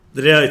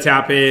The Daily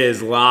Tap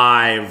is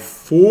live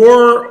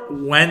for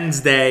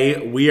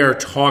Wednesday. We are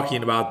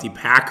talking about the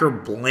Packer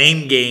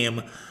blame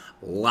game.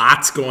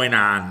 Lots going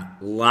on.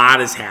 A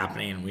lot is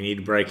happening. We need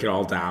to break it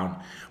all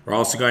down. We're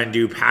also going to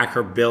do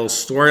Packer Bills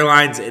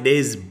storylines. It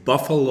is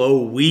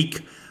Buffalo week,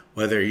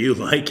 whether you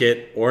like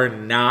it or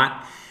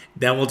not.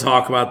 Then we'll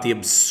talk about the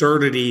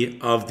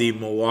absurdity of the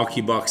Milwaukee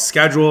Bucks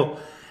schedule.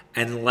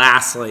 And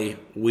lastly,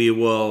 we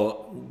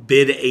will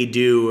bid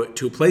adieu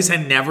to a place I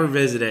never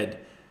visited,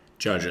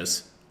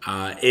 Judges.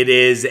 It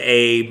is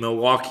a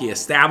Milwaukee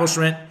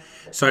establishment,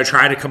 so I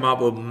try to come up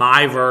with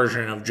my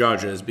version of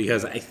Judges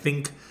because I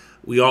think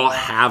we all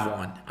have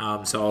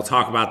one. So I'll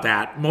talk about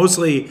that.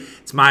 Mostly,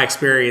 it's my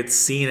experience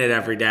seeing it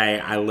every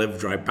day. I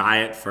lived right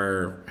by it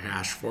for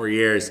 4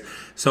 years.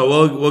 So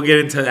we'll get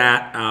into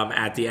that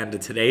at the end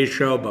of today's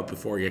show. But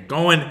before we get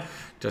going,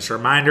 just a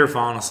reminder,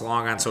 following us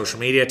along on social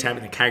media,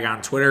 Tapping the Keg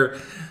on Twitter,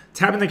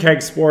 Tapping the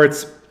Keg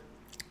Sports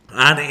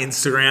on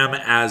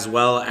Instagram, as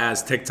well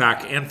as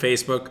TikTok and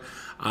Facebook.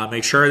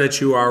 Make sure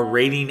that you are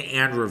rating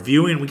and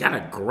reviewing. We got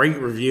a great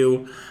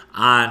review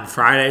on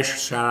Friday.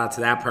 Shout out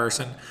to that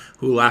person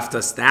who left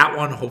us that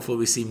one. Hopefully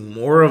we see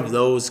more of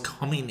those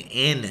coming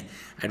in.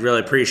 I'd really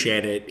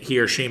appreciate it. He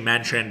or she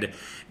mentioned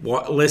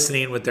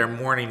listening with their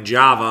morning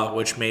Java,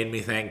 which made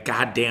me think,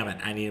 God damn it,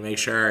 I need to make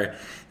sure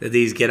that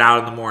these get out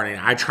in the morning.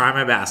 I try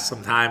my best.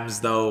 Sometimes,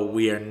 though,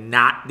 we are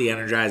not the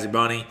Energizer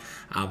Bunny.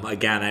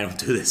 Again, I don't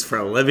do this for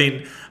a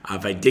living.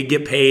 If I did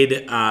get paid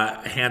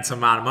a handsome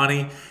amount of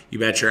money, you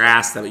bet your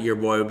ass that your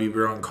boy would be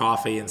brewing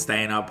coffee and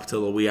staying up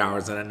till the wee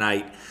hours of the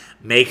night,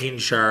 making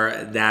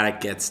sure that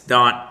it gets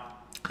done.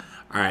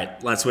 All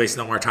right, let's waste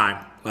no more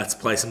time. Let's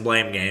play some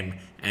blame game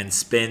and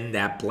spin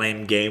that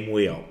blame game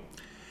wheel.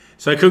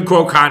 So I could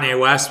quote Kanye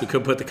West. We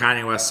could put the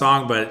Kanye West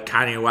song, but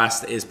Kanye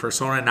West is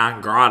persona non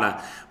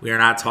grata. We are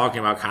not talking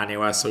about Kanye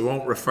West, so we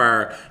won't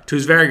refer to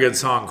his very good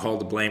song called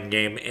The Blame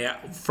Game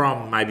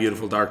from My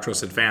Beautiful Dark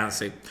Twisted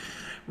Fantasy.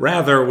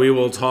 Rather, we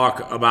will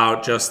talk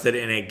about just it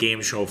in a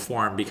game show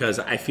form because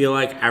I feel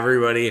like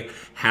everybody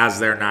has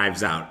their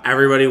knives out.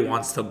 Everybody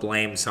wants to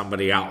blame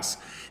somebody else.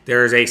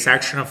 There is a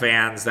section of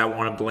fans that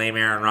want to blame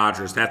Aaron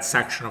Rodgers. That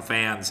section of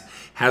fans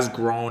has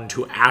grown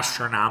to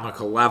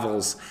astronomical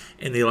levels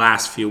in the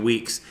last few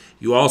weeks.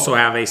 You also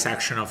have a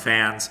section of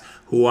fans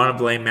who want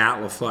to blame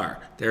Matt LaFleur.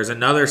 There's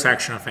another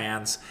section of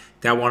fans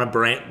that want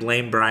to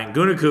blame Brian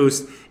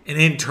Gutekunst and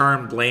in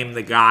turn blame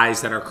the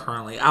guys that are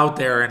currently out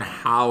there and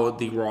how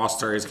the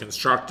roster is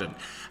constructed.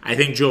 I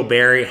think Joe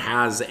Barry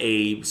has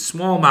a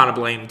small amount of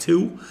blame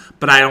too,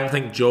 but I don't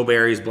think Joe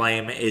Barry's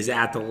blame is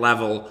at the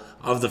level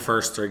of the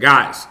first three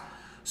guys.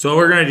 So what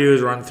we're going to do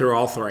is run through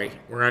all three.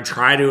 We're going to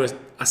try to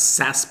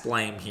assess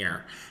blame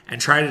here and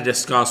try to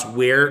discuss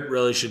where it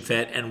really should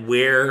fit and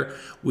where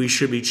we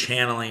should be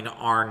channeling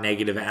our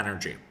negative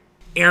energy.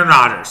 Aaron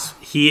Rodgers,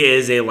 he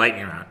is a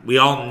lightning rod. We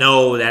all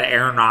know that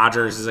Aaron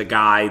Rodgers is a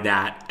guy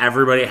that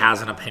everybody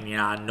has an opinion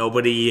on.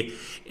 Nobody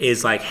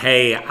is like,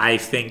 hey, I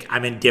think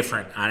I'm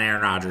indifferent on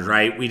Aaron Rodgers,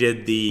 right? We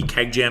did the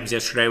Keg Jams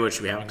yesterday, which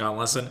if you haven't gone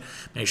listen,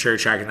 make sure you're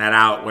checking that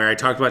out, where I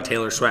talked about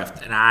Taylor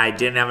Swift, and I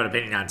didn't have an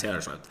opinion on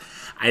Taylor Swift.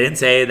 I didn't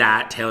say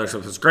that Taylor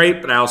Swift was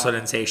great, but I also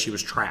didn't say she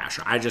was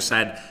trash. I just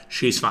said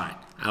she's fine.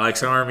 I like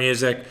some of her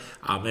music.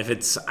 If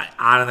it's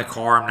on in the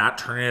car, I'm not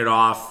turning it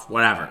off,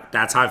 whatever.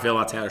 That's how I feel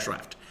about Taylor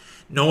Swift.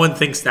 No one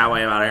thinks that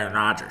way about Aaron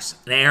Rodgers.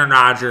 And Aaron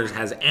Rodgers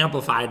has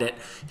amplified it.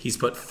 He's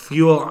put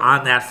fuel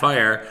on that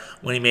fire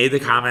when he made the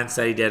comments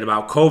that he did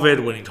about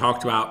COVID, when he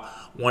talked about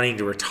wanting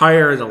to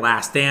retire, the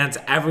last dance,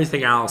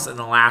 everything else in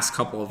the last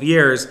couple of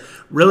years.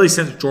 Really,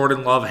 since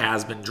Jordan Love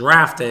has been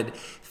drafted,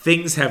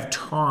 things have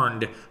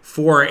turned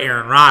for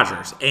Aaron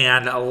Rodgers.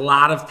 And a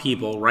lot of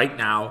people right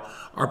now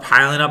are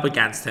piling up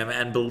against him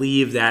and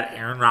believe that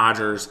Aaron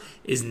Rodgers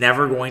is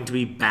never going to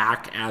be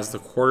back as the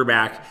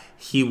quarterback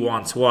he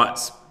once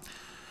was.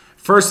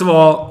 First of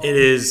all, it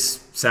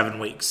is 7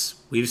 weeks.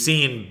 We've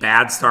seen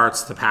bad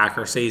starts to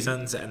Packer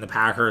seasons, and the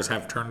Packers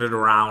have turned it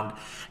around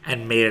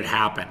and made it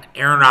happen.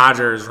 Aaron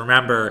Rodgers,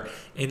 remember,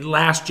 in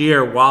last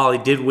year, while he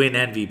did win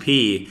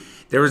MVP,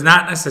 there was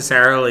not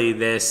necessarily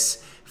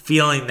this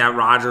feeling that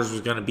Rodgers was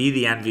going to be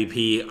the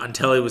MVP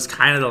until he was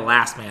kind of the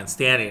last man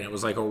standing. It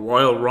was like a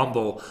Royal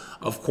Rumble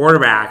of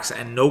quarterbacks,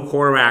 and no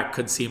quarterback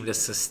could seem to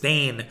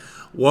sustain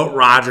what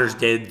Rodgers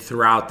did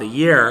throughout the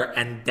year,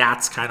 and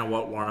that's kind of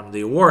what won him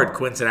the award.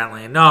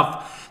 Coincidentally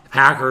enough, the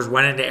Packers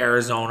went into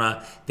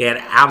Arizona. They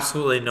had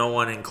absolutely no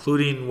one,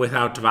 including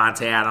without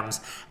Davante Adams.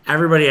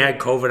 Everybody had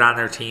COVID on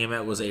their team.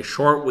 It was a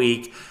short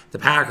week. The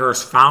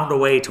Packers found a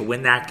way to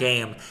win that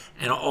game,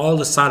 and all of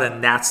a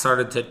sudden, that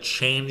started to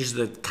change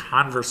the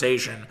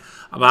conversation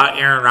about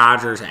Aaron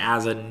Rodgers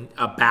as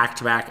a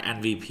back-to-back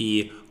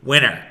MVP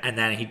winner, and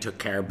then he took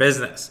care of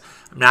business.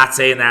 I'm not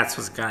saying that's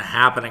what's going to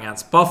happen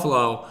against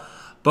Buffalo,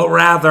 but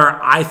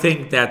rather, I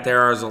think that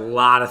there is a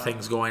lot of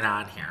things going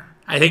on here.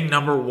 I think,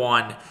 number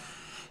one,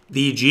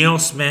 the Geno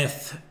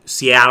Smith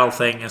Seattle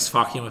thing is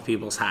fucking with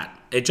people's head.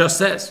 It just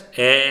is.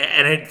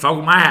 And it fucked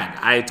with my head.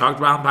 I talked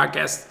about it on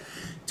podcast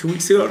 2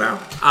 weeks ago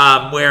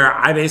now, where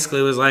I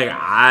basically was like,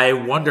 I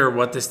wonder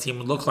what this team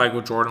would look like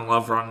with Jordan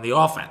Love running the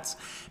offense.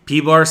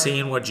 People are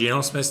seeing what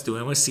Geno Smith's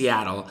doing with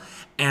Seattle,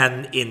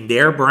 and in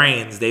their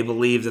brains, they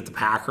believe that the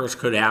Packers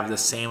could have the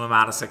same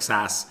amount of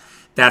success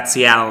that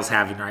Seattle is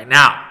having right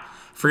now.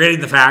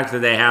 Forgetting the fact that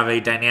they have a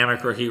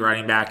dynamic rookie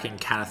running back in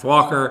Kenneth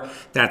Walker,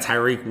 that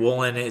Tyreek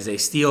Woolen is a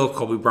steal,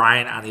 Kobe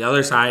Bryant on the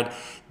other side.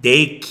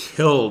 They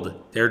killed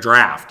their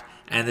draft.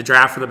 And the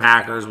draft for the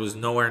Packers was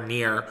nowhere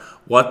near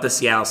what the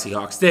Seattle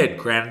Seahawks did.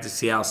 Granted, the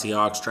Seattle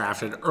Seahawks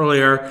drafted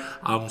earlier,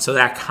 so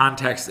that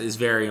context is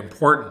very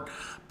important.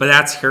 But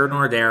that's here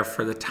nor there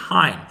for the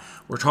time.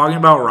 We're talking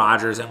about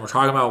Rodgers, and we're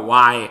talking about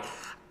why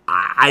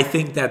I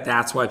think that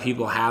that's why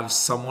people have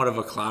somewhat of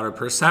a clouded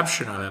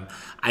perception of him.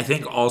 I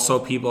think also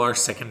people are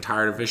sick and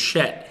tired of his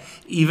shit.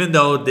 Even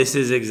though this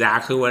is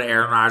exactly what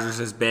Aaron Rodgers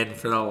has been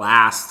for the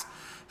last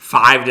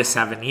 5 to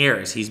 7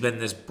 years. He's been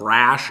this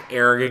brash,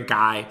 arrogant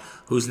guy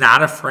who's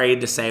not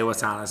afraid to say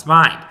what's on his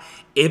mind.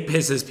 It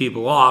pisses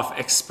people off,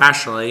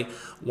 especially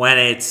when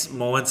it's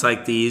moments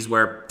like these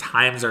where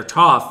times are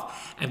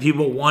tough and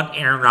people want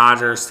Aaron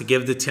Rodgers to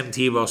give the Tim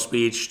Tebow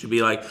speech to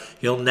be like,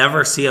 you'll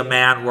never see a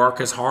man work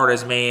as hard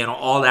as me and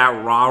all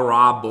that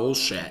rah-rah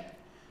bullshit.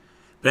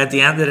 But at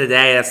the end of the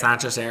day, that's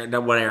not just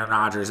what Aaron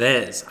Rodgers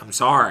is. I'm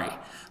sorry.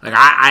 Like,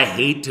 I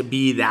hate to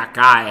be that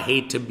guy. I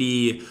hate to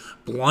be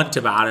blunt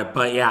about it.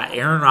 But yeah,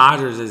 Aaron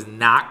Rodgers is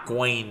not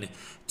going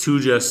to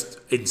just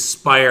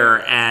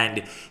inspire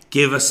and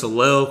give a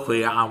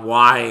soliloquy on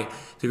why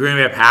the Green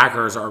Bay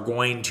Packers are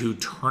going to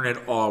turn it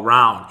all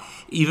around.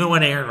 Even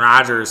when Aaron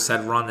Rodgers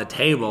said run the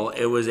table,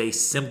 it was a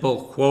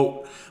simple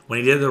quote when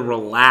he did the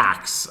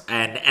relax.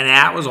 And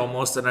that was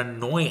almost an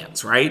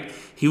annoyance, right?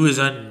 He was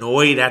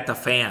annoyed at the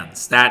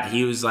fans that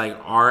he was like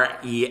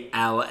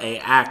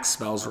RELAX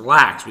spells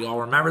relax. We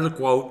all remember the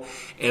quote.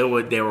 They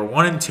were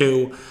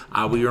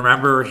 1-2. We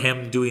remember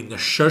him doing the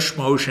shush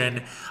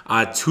motion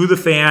to the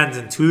fans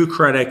and to the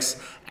critics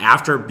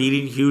after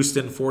beating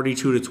Houston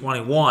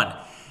 42-21.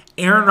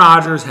 Aaron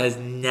Rodgers has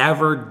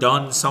never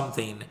done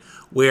something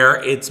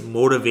where it's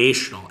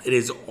motivational. It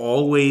is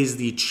always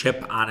the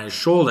chip on his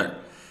shoulder.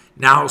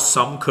 Now,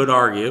 some could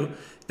argue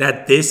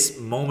that this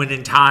moment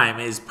in time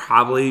is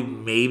probably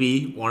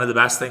maybe one of the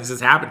best things that's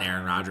happened to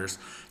Aaron Rodgers,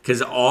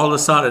 because all of a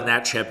sudden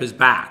that chip is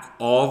back.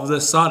 All of a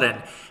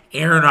sudden,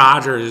 Aaron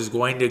Rodgers is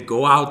going to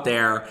go out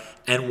there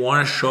and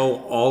want to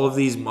show all of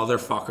these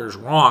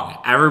motherfuckers wrong.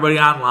 Everybody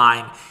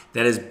online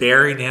that is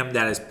burying him,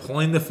 that is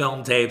pulling the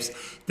film tapes,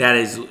 that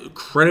is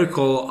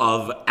critical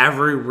of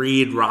every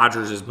read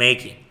Rodgers is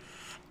making.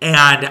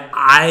 And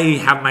I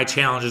have my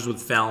challenges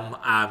with film.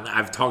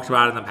 I've talked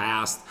about it in the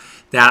past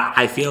that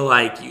I feel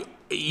like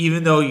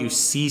even though you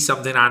see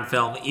something on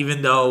film,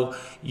 even though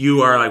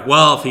you are like,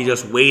 well, if he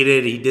just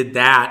waited, he did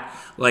that,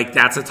 like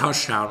that's a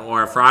touchdown.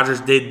 Or if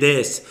Rodgers did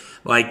this,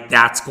 like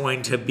that's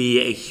going to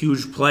be a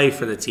huge play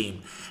for the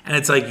team. And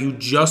it's like you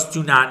just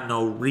do not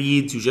know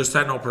reads. You just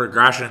don't know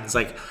progressions.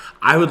 Like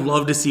I would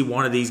love to see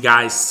one of these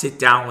guys sit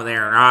down with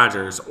Aaron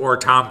Rodgers or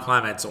Tom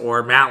Clements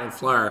or Matt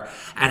LaFleur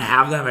and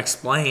have them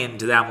explain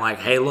to them like,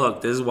 hey,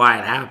 look, this is why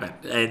it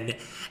happened.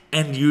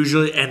 And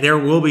usually, and there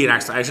will be I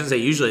shouldn't say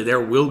usually, there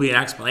will be an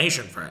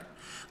explanation for it.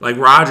 Like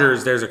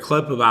Rodgers, there's a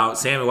clip about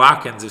Sammy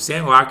Watkins. If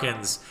Sammy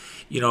Watkins,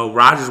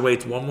 Rodgers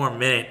waits one more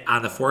minute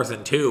on the 4th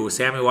and 2,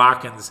 Sammy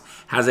Watkins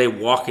has a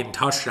walk-in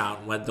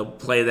touchdown with the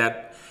play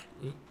that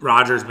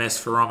Rodgers missed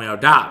for Romeo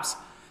Doubs.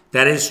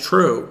 That is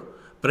true.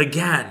 But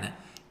again,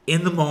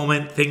 in the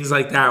moment, things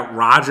like that,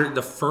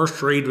 the first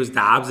read was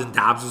Doubs, and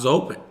Doubs was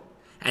open.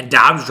 And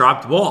Doubs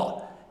dropped the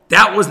ball.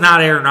 That was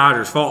not Aaron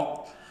Rodgers' fault.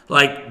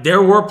 Like,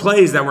 there were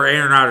plays that were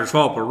Aaron Rodgers'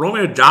 fault, but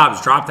Romeo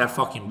Doubs dropped that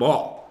fucking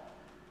ball.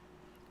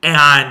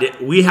 And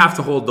we have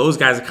to hold those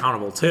guys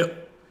accountable too.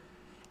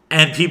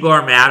 And people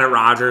are mad at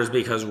Rodgers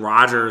because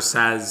Rodgers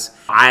says,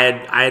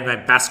 I had my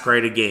best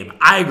graded game.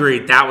 I agree,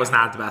 that was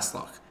not the best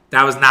look.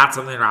 That was not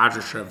something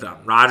Rodgers should have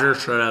done.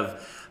 Rodgers should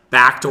have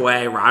backed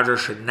away. Rodgers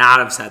should not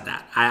have said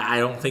that. I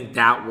don't think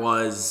that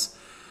was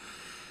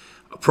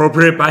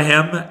appropriate by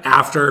him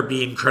after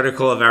being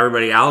critical of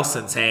everybody else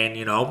and saying,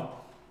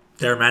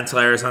 there are mental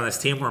errors on this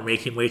team. We're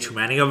making way too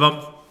many of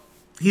them.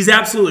 He's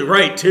absolutely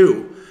right,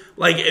 too.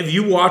 Like, if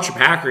you watch a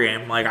Packer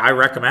game, like I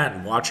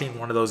recommend watching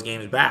one of those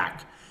games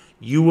back,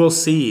 you will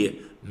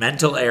see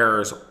mental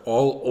errors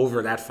all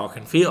over that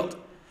fucking field.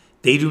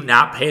 They do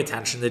not pay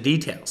attention to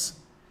details.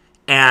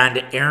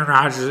 And Aaron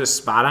Rodgers is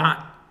spot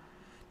on.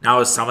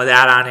 Now, is some of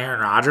that on Aaron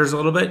Rodgers a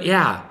little bit?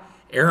 Yeah.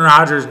 Aaron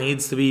Rodgers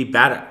needs to be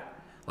better.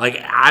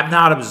 Like, I'm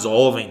not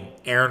absolving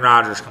Aaron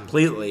Rodgers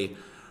completely.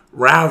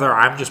 Rather,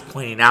 I'm just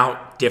pointing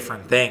out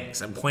different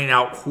things. I'm pointing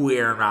out who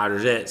Aaron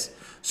Rodgers is.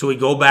 So we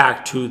go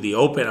back to the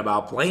open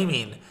about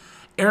blaming.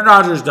 Aaron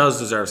Rodgers does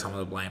deserve some of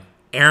the blame.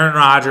 Aaron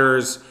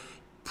Rodgers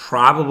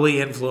probably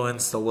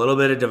influenced a little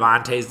bit of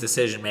Devontae's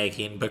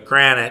decision-making. But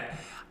granted,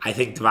 I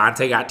think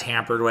Devontae got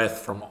tampered with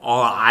from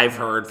all I've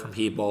heard from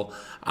people.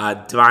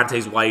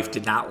 Devontae's wife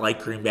did not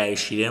like Green Bay.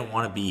 She didn't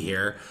want to be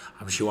here.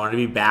 She wanted to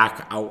be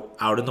back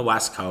out in the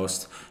West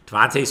Coast.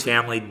 Devontae's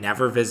family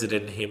never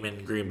visited him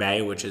in Green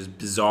Bay, which is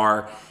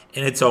bizarre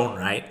in its own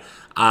right.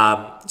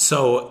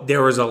 So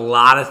there was a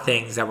lot of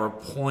things that were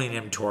pulling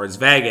him towards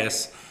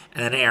Vegas.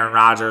 And then Aaron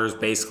Rodgers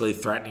basically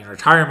threatening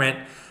retirement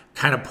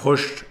kind of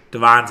pushed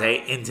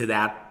Devontae into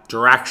that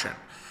direction.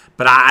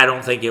 But I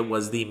don't think it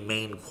was the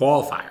main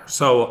qualifier.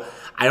 So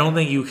I don't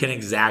think you can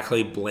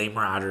exactly blame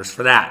Rodgers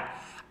for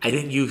that. I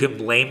think you can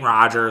blame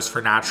Rodgers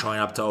for not showing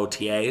up to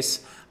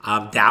OTAs.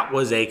 That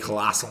was a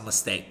colossal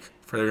mistake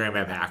for the Green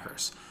Bay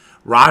Packers.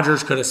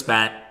 Rodgers could have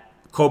spent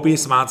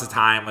copious amounts of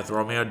time with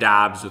Romeo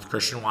Doubs, with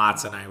Christian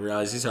Watson, I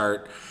realize he's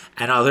hurt,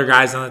 and other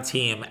guys on the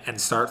team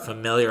and start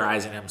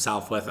familiarizing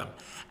himself with them.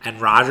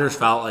 And Rodgers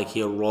felt like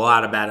he would roll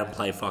out of bed and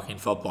play fucking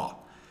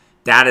football.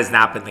 That has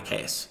not been the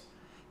case.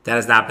 That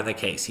has not been the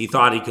case. He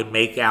thought he could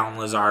make Allen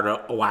Lazard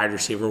a wide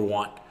receiver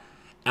 1.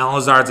 Allen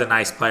Lazard's a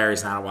nice player.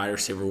 He's not a wide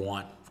receiver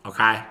 1.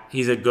 Okay?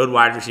 He's a good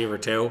wide receiver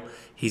 2.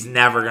 He's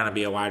never going to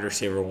be a wide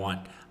receiver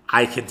 1.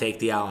 I can take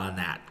the L on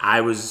that.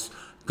 I was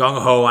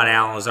gung-ho on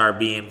Allen Lazard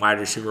being wide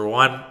receiver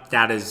 1.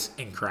 That is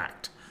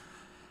incorrect.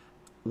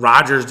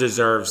 Rodgers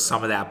deserves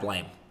some of that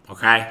blame.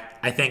 Okay?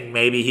 I think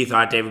maybe he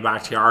thought David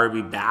Bakhtiari would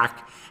be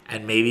back,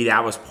 and maybe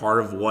that was part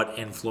of what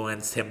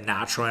influenced him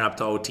not showing up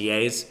to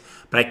OTAs.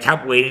 But I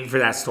kept waiting for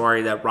that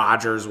story that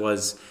Rodgers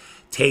was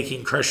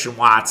taking Christian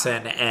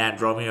Watson and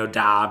Romeo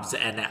Doubs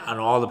and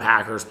all the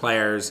Packers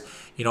players,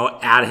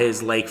 at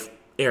his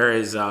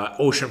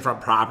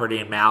oceanfront property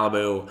in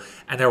Malibu,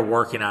 and they're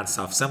working on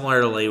stuff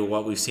similarly to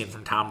what we've seen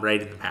from Tom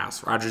Brady in the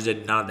past. Rodgers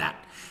did none of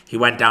that. He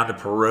went down to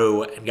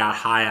Peru and got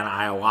high on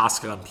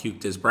ayahuasca and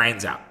puked his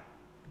brains out.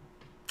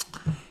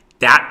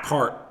 That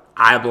part,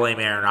 I blame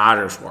Aaron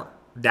Rodgers for.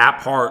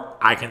 That part,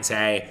 I can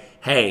say,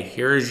 hey,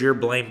 here's your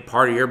blame,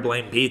 part of your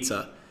blame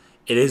pizza.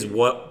 It is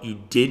what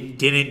you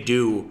didn't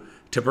do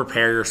to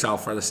prepare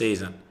yourself for the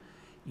season.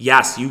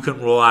 Yes, you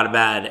can roll out of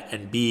bed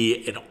and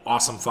be an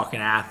awesome fucking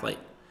athlete,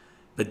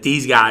 but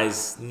these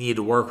guys need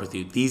to work with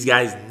you. These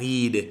guys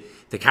need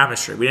the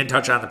chemistry. We didn't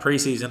touch on the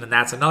preseason, and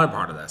that's another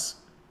part of this.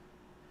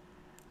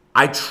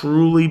 I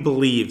truly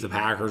believe the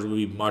Packers would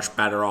be much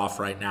better off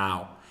right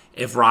now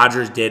if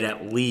Rodgers did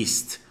at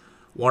least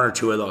one or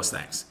two of those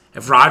things.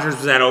 If Rodgers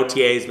was at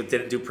OTAs but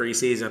didn't do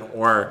preseason,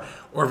 or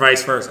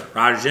vice versa.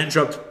 Rodgers didn't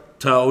show up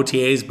to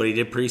OTAs but he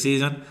did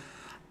preseason.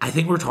 I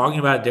think we're talking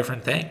about a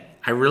different thing.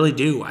 I really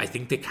do. I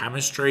think the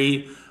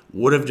chemistry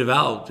would have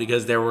developed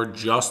because there were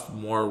just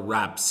more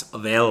reps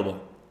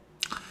available.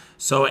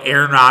 So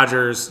Aaron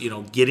Rodgers,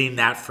 getting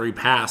that free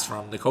pass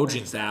from the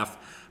coaching staff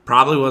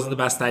probably wasn't the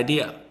best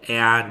idea.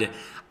 And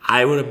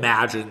I would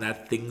imagine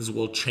that things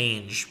will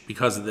change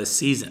because of this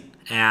season.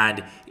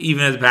 And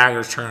even if the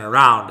Packers turn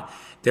around,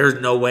 there's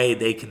no way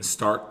they can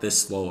start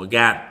this slow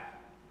again.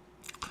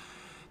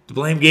 The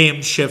blame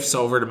game shifts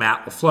over to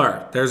Matt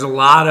LaFleur. There's a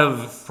lot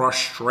of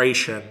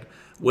frustration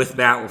with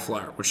Matt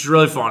LaFleur, which is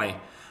really funny.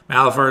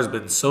 Matt LaFleur has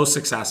been so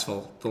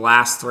successful the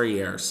last 3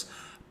 years.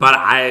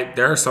 But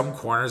there are some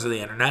corners of the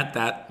internet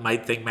that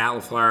might think Matt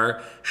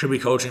LaFleur should be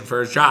coaching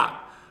for his job,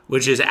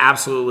 which is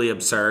absolutely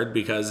absurd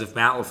because if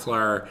Matt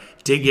LaFleur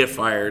did get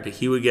fired,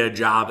 he would get a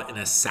job in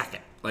a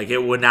second. Like,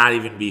 it would not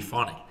even be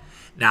funny.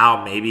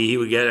 Now, maybe he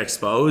would get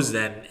exposed,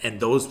 and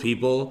those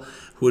people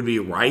would be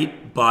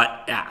right,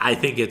 but I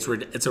think it's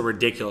a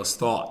ridiculous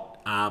thought.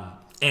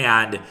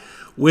 And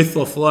with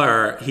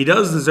LaFleur, he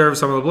does deserve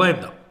some of the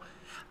blame, though.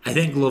 I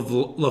think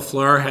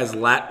LaFleur has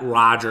let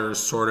Rodgers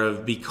sort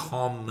of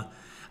become,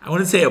 I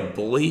wouldn't say a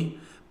bully,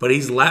 but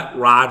he's let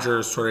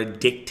Rodgers sort of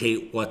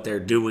dictate what they're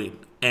doing.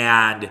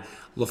 And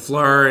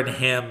LaFleur and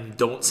him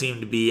don't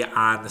seem to be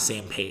on the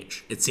same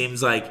page. It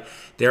seems like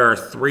there are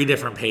 3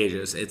 different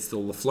pages. It's the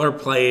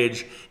LaFleur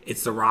page,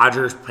 it's the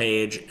Rodgers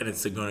page, and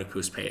it's the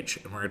Gutekunst page.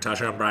 And we're going to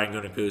touch on Brian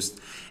Gutekunst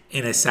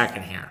in a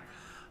second here.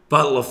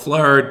 But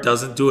LaFleur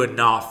doesn't do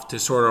enough to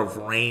sort of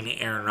rein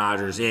Aaron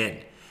Rodgers in.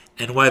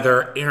 And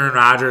whether Aaron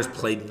Rodgers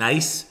played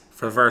nice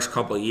for the first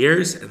couple of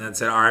years and then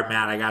said, all right,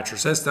 Matt, I got your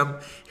system.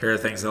 Here are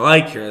the things I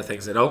like. Here are the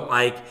things I don't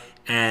like.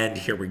 And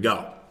here we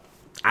go.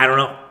 I don't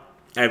know.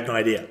 I have no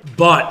idea.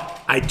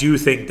 But I do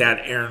think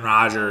that Aaron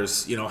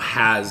Rodgers,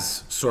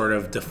 has sort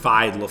of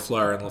defied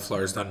LaFleur, and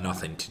LaFleur's done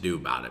nothing to do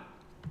about it.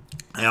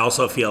 I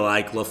also feel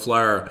like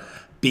LaFleur,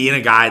 being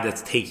a guy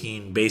that's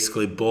taking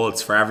basically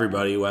bullets for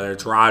everybody, whether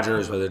it's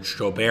Rodgers, whether it's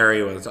Joe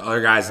Barry, whether it's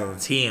other guys on the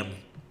team,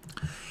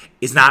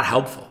 is not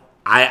helpful.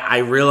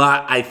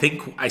 I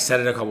think I said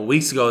it a couple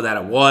weeks ago that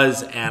it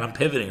was, and I'm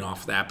pivoting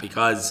off of that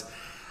because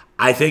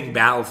I think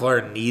Matt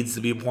LaFleur needs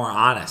to be more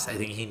honest. I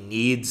think he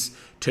needs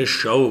to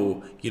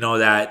show,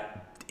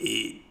 that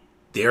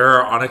there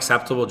are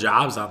unacceptable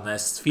jobs on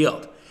this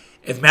field.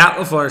 If Matt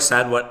LaFleur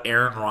said what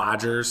Aaron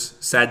Rodgers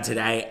said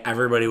today,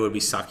 everybody would be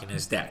sucking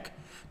his dick.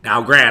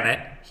 Now,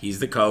 granted, he's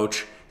the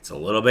coach. It's a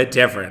little bit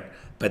different,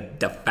 but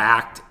the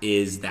fact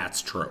is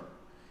that's true.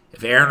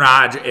 If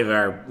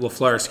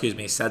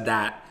LaFleur, said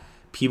that,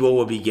 people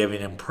will be giving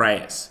him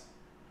praise.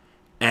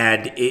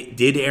 And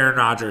did Aaron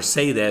Rodgers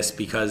say this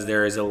because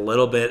there is a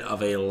little bit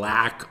of a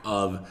lack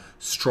of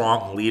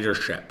strong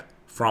leadership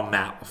from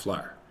Matt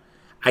LaFleur.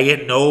 I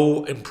get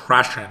no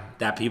impression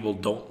that people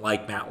don't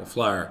like Matt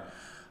LaFleur,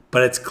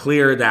 but it's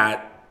clear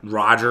that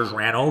Rodgers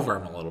ran over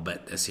him a little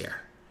bit this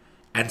year.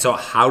 And so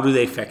how do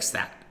they fix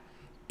that?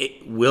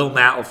 Will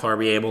Matt LaFleur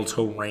be able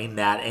to rein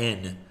that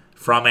in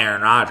from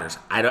Aaron Rodgers?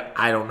 I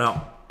don't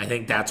know. I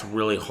think that's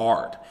really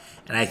hard.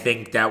 And I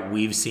think that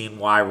we've seen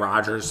why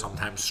Rodgers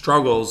sometimes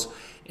struggles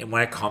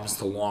when it comes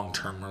to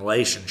long-term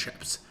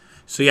relationships.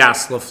 So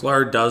yes,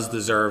 LaFleur does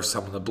deserve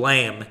some of the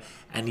blame.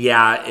 And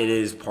yeah, it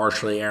is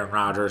partially Aaron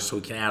Rodgers, so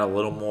we can add a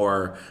little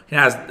more. He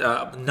has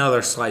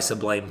another slice of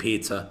blame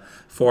pizza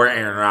for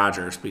Aaron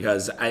Rodgers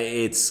because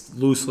it's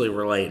loosely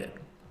related.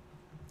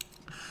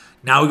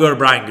 Now we go to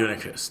Brian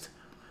Gutekunst.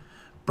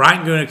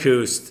 Brian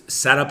Gutekunst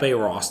set up a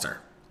roster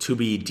to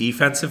be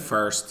defensive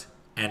first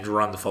and to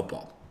run the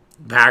football.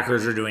 The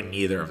Packers are doing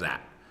neither of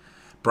that.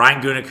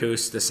 Brian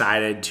Gutekunst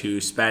decided to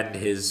spend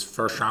his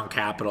first-round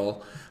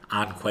capital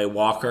on Quay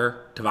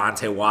Walker,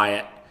 Devontae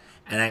Wyatt,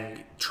 and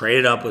then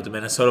traded up with the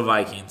Minnesota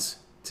Vikings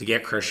to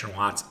get Christian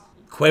Watson.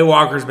 Quay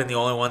Walker's been the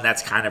only one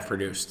that's kind of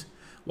produced.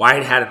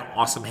 Wyatt had an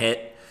awesome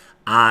hit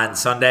on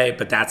Sunday,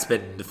 but that's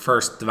been the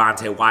first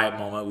Devontae Wyatt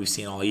moment we've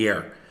seen all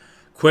year.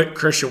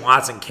 Christian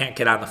Watson can't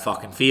get on the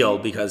fucking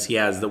field because he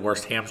has the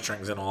worst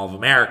hamstrings in all of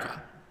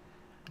America.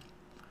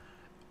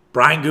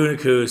 Brian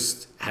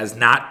Gutekunst has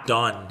not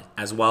done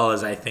as well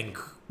as I think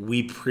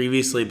we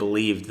previously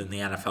believed in the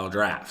NFL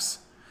drafts.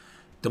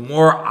 The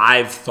more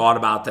I've thought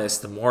about this,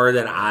 the more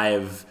that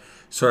I've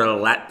sort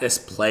of let this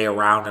play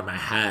around in my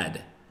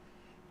head,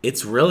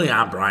 it's really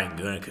on Brian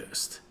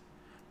Gutekunst.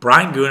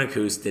 Brian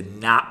Gutekunst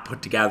did not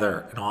put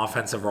together an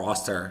offensive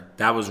roster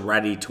that was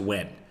ready to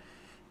win.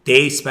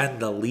 They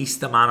spend the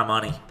least amount of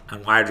money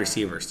on wide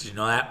receivers. Did you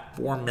know that?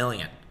 $4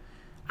 million.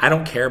 I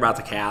don't care about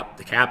the cap.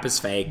 The cap is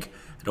fake.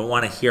 I don't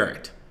want to hear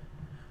it.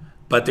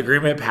 But the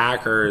Green Bay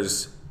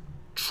Packers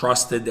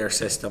trusted their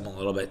system a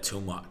little bit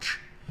too much.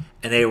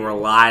 And they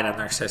relied on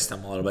their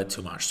system a little bit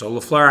too much. So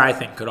LaFleur, I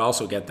think, could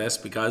also get this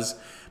because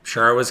I'm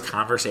sure it was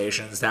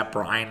conversations that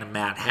Brian and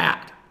Matt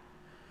had.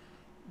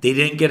 They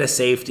didn't get a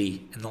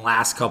safety in the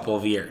last couple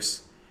of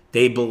years.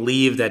 They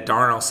believed that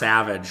Darnell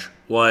Savage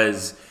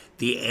was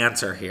the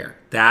answer here.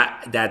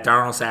 That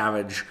Darnell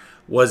Savage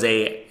was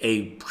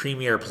a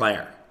premier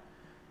player,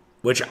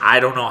 which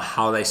I don't know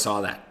how they saw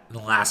that in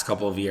the last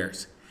couple of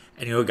years.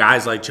 And you have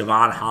guys like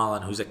Javon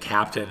Holland, who's a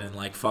captain in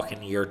like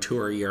fucking year 2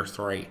 or year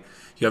 3.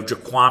 You have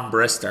Jaquan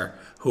Brister,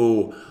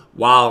 who,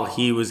 while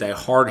he was a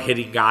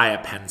hard-hitting guy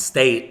at Penn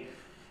State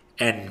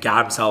and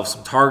got himself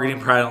some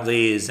targeting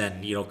penalties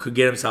and, could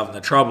get himself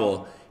into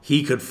trouble,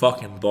 he could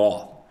fucking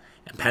ball.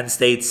 And Penn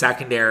State's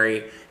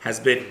secondary has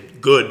been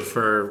good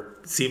for,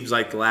 seems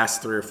like, the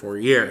last 3 or 4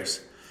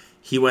 years.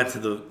 He went to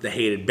the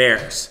hated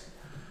Bears.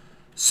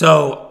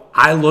 So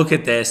I look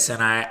at this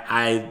and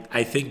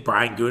I think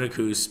Brian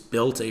Gutekunst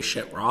built a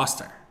shit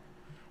roster.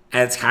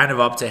 And it's kind of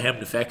up to him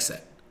to fix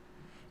it.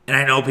 And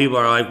I know people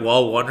are like,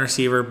 well, one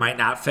receiver might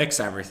not fix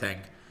everything.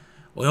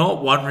 Well, you know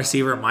what one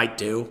receiver might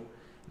do?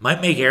 It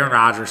might make Aaron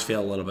Rodgers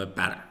feel a little bit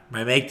better. It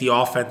might make the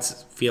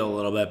offense feel a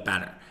little bit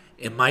better.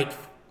 It might,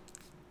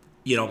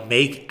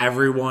 make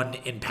everyone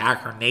in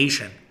Packer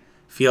Nation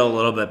feel a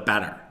little bit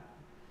better.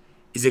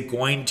 Is it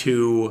going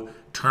to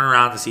turn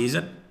around the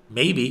season?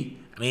 Maybe.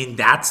 I mean,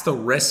 that's the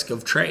risk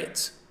of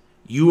trades.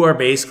 You are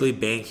basically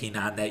banking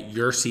on that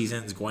your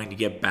season is going to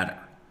get better.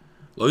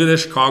 Look at the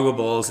Chicago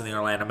Bulls and the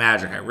Orlando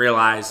Magic. I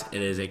realize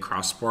it is a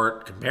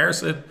cross-sport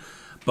comparison,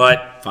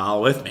 but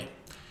follow with me.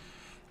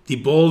 The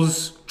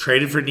Bulls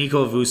traded for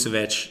Nikola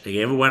Vucevic. They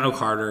gave up Wendell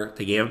Carter.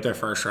 They gave up their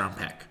first-round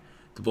pick.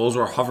 The Bulls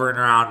were hovering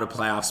around a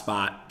playoff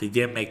spot. They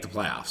didn't make the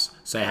playoffs.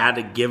 So they had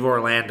to give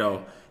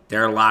Orlando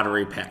their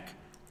lottery pick.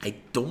 I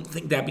don't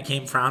think that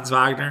became Franz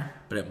Wagner,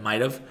 but it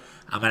might have.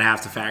 I'm going to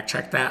have to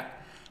fact-check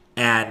that.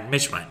 And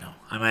Mitch might know.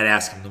 I might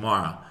ask him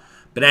tomorrow.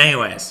 But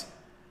anyways,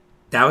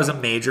 that was a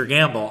major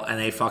gamble, and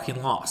they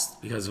fucking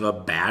lost because of a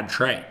bad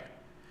trade.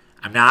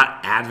 I'm not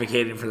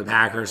advocating for the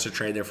Packers to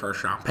trade their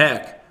first-round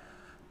pick,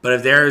 but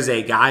if there is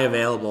a guy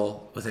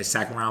available with a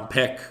second-round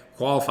pick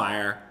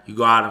qualifier, you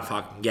go out and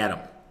fucking get him.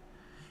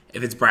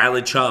 If it's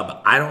Bradley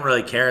Chubb, I don't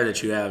really care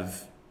that you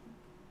have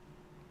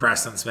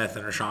Preston Smith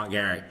and Rashawn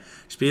Gary.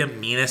 Just be the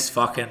meanest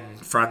fucking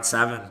front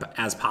seven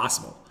as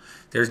possible.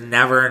 There's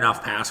never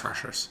enough pass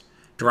rushers.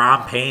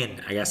 Deron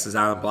Payne, I guess, is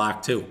on the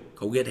block too.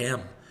 Go get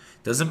him.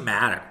 Doesn't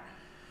matter.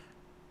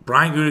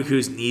 Brian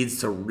Gutekunst needs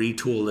to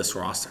retool this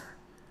roster.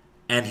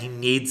 And he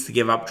needs to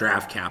give up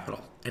draft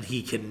capital. And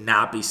he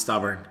cannot be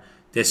stubborn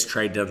this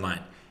trade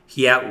deadline.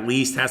 He at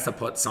least has to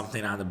put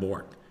something on the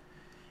board.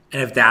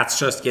 And if that's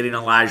just getting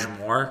Elijah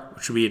Moore,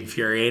 which would be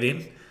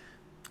infuriating,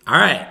 all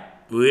right.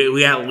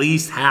 We at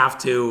least have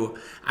to,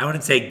 I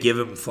wouldn't say give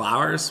him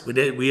flowers.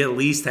 We at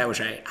least have, which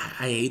I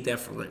hate that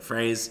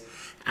phrase.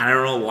 I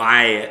don't know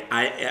why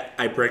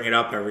I bring it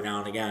up every now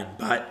and again.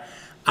 But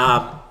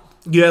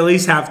you at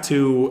least have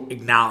to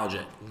acknowledge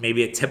it.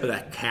 Maybe a tip of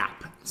that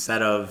cap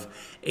instead of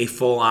a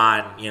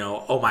full-on,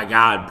 oh my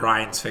God,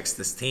 Brian's fixed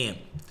this team.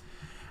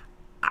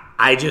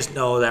 I just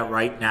know that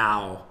right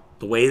now,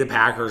 the way the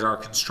Packers are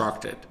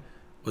constructed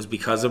was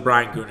because of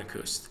Brian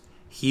Gutekunst.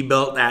 He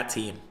built that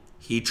team.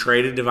 He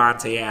traded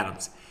Davante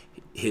Adams.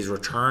 His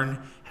return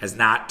has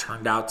not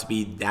turned out to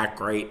be that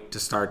great to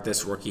start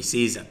this rookie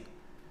season.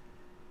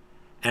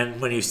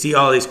 And when you see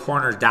all these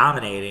corners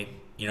dominating,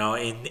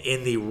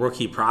 in the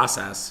rookie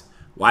process,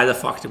 why the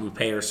fuck did we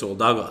pay Rasul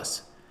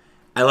Douglas?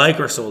 I like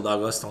Rasul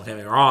Douglas, don't get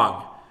me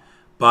wrong,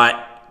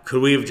 but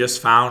could we have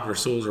just found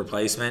Rasul's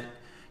replacement,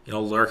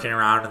 lurking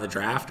around in the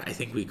draft? I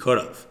think we could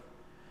have.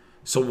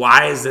 So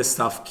why does this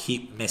stuff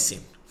keep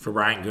missing for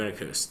Brian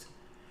Gutekunst?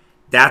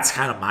 That's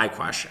kind of my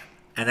question.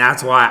 And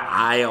that's why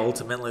I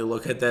ultimately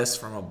look at this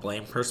from a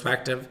blame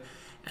perspective,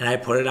 and I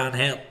put it on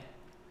him.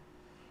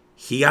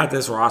 He got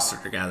this roster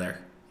together.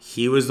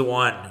 He was the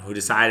one who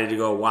decided to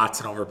go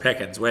Watson over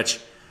Pickens, which,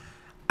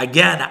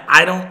 again,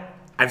 I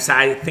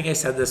think I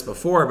said this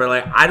before,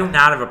 but I do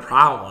not have a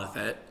problem with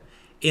it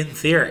in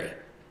theory,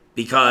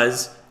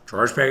 because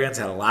George Pickens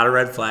had a lot of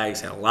red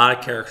flags, had a lot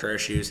of character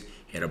issues,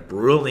 he had a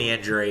brutal knee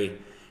injury,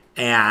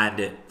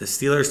 and the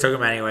Steelers took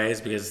him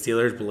anyways because the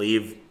Steelers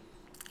believe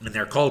in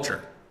their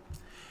culture.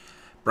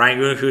 Brian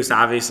Gutekunst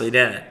obviously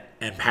didn't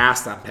and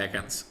passed on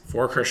Pickens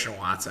for Christian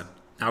Watson.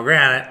 Now,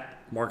 granted,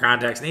 more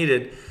context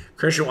needed,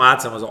 Christian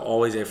Watson was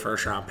always a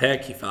first-round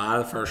pick. He fell out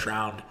of the first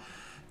round.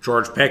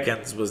 George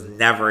Pickens was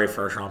never a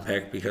first-round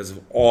pick because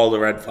of all the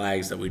red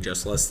flags that we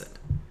just listed.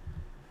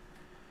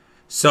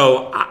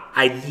 So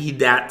I need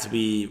that to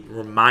be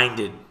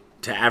reminded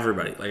to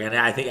everybody.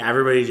 I think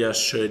everybody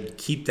just should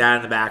keep that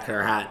in the back of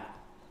their head.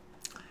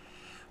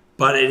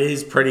 But it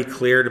is pretty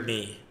clear to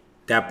me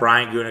that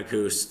Brian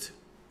Gutekunst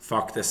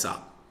fucked this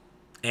up.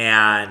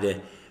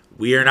 And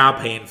we are now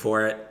paying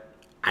for it.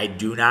 I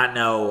do not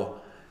know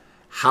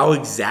how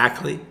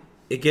exactly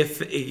it get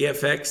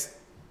fixed,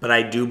 but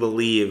I do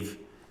believe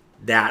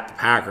that the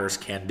Packers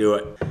can do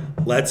it.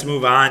 Let's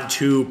move on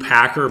to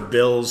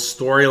Packer-Bills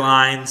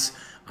storylines.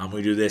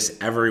 We do this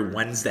every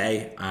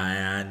Wednesday,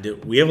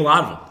 and we have a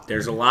lot of them.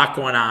 There's a lot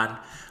going on.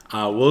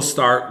 We'll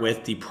start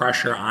with the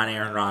pressure on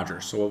Aaron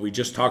Rodgers. So what we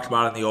just talked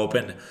about in the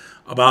open,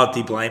 about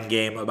the blame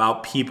game,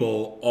 about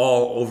people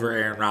all over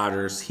Aaron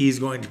Rodgers. He's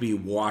going to be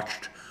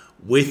watched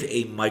with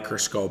a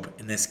microscope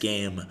in this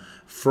game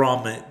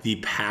from the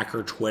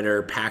Packer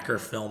Twitter, Packer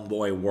Film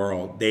Boy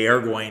world. They are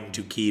going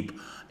to keep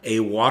a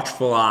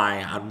watchful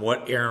eye on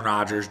what Aaron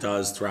Rodgers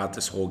does throughout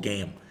this whole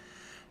game.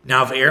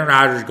 Now, if Aaron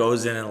Rodgers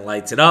goes in and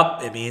lights it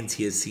up, it means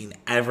he has seen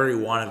every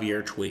one of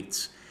your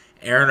tweets.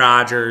 Aaron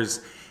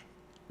Rodgers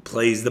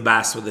plays the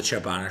best with a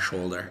chip on his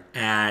shoulder,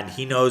 and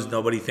he knows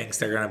nobody thinks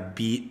they're going to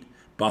beat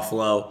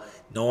Buffalo.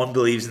 No one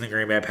believes in the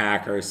Green Bay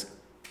Packers.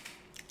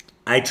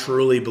 I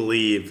truly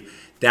believe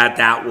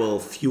that will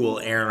fuel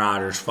Aaron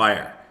Rodgers'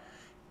 fire.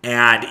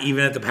 And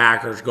even if the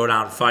Packers go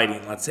down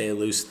fighting, let's say they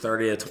lose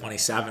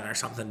 30-27 or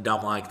something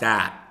dumb like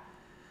that,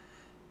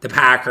 the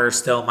Packers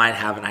still might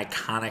have an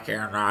iconic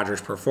Aaron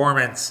Rodgers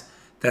performance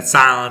that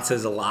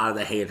silences a lot of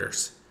the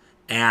haters.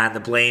 And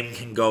the blame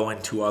can go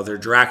into other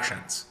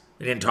directions.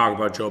 We didn't talk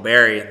about Joe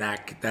Barry in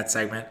that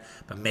segment,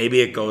 but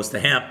maybe it goes to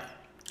him.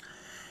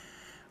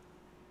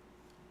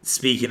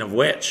 Speaking of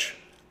which,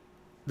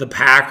 the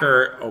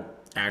Packer...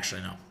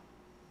 actually, no.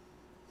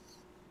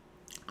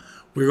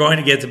 We're going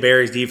to get to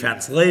Barry's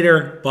defense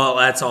later, but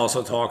let's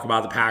also talk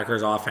about the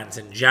Packers' offense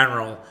in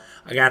general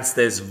against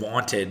this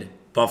vaunted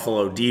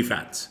Buffalo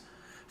defense.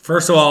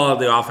 First of all,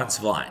 the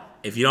offensive line.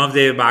 If you don't have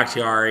David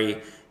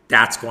Bakhtiari,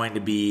 that's going to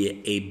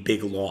be a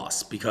big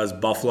loss because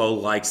Buffalo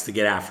likes to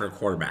get after a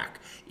quarterback.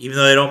 Even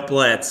though they don't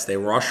blitz, they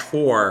rush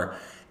 4.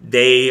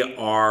 They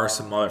are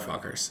some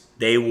motherfuckers.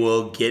 They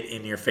will get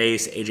in your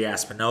face. AJ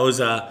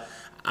Espinoza,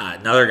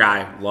 another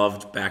guy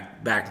loved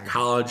back in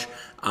college,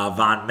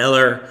 Von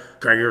Miller,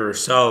 Gregory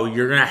Rousseau.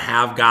 You're going to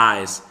have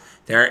guys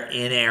that are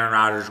in Aaron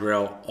Rodgers'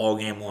 grill all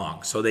game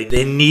long. So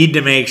they need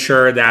to make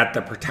sure that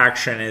the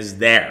protection is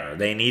there.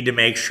 They need to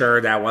make sure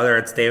that whether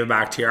it's David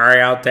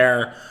Bakhtiari out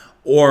there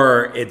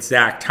or it's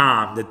Zach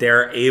Tom, that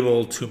they're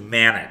able to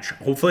manage.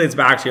 Hopefully it's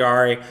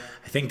Bakhtiari.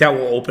 I think that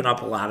will open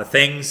up a lot of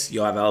things.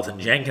 You'll have Elton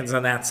Jenkins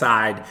on that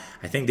side.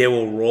 I think they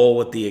will roll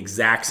with the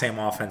exact same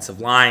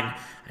offensive line.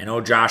 I know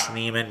Josh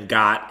Neiman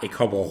got a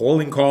couple of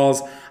holding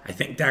calls. I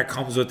think that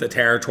comes with the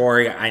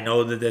territory. I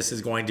know that this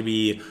is going to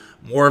be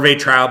more of a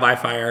trial by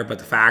fire, but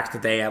the fact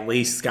that they at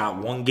least got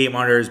one game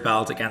under his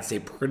belt against a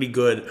pretty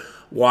good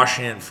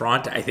Washington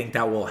front, I think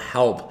that will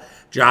help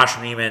Josh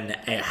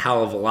Neiman a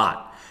hell of a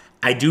lot.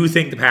 I do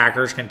think the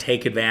Packers can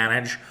take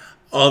advantage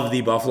of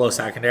the Buffalo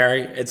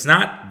secondary. It's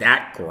not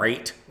that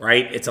great,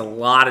 right? It's a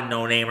lot of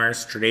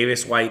no-namers.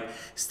 Tre'Davious White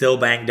still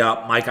banged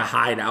up. Micah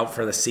Hyde out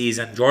for the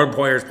season. Jordan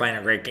Poyer's playing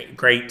a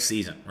great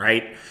season,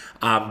 right?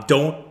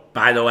 Don't,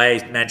 by the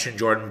way, mention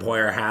Jordan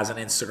Poyer has an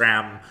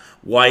Instagram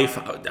wife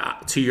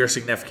to your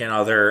significant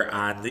other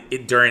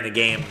during the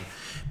game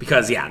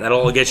because,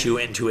 that'll get you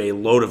into a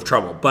load of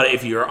trouble. But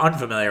if you're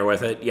unfamiliar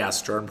with it,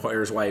 yes, Jordan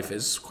Poyer's wife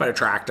is quite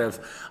attractive.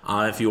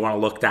 If you want to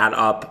look that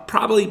up,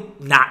 probably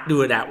not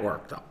do it at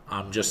work, though.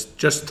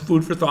 Just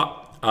food for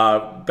thought.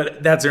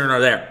 But that's here nor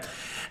there.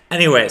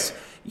 Anyways,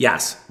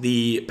 yes,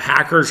 the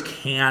Packers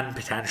can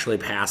potentially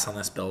pass on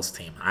this Bills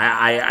team.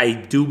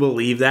 I do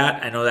believe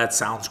that. I know that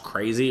sounds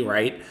crazy,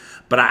 right?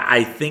 But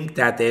I think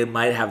that they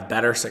might have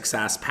better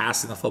success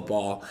passing the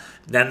football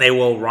than they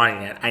will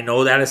running it. I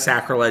know that is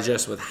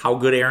sacrilegious with how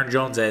good Aaron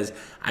Jones is.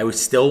 I would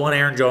still want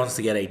Aaron Jones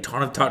to get a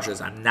ton of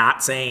touches. I'm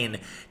not saying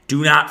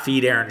do not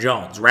feed Aaron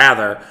Jones.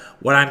 Rather,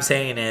 what I'm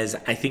saying is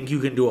I think you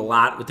can do a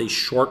lot with a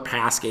short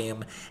pass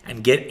game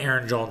and get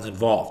Aaron Jones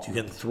involved. You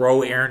can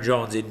throw Aaron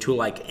Jones into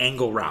like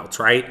angle routes,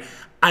 right?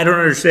 I don't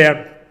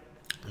understand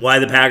why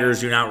the Packers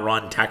do not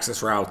run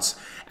Texas routes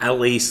at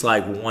least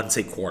like once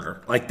a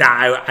quarter. Like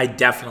that, I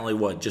definitely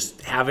would.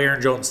 Just have Aaron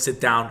Jones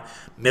sit down,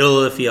 middle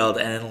of the field,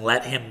 and then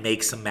let him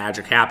make some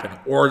magic happen.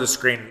 Or the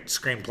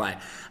screenplay.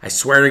 I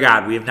swear to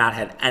God, we have not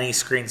had any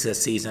screens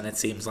this season, it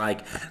seems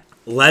like.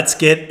 Let's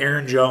get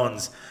Aaron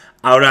Jones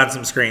out on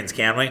some screens,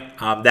 can we?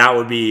 That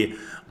would be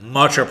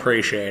much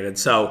appreciated.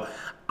 So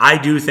I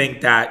do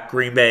think that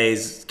Green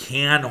Bay's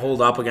can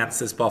hold up against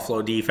this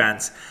Buffalo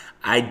defense.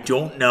 I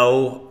don't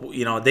know.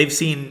 They've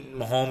seen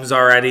Mahomes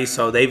already,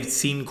 so they've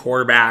seen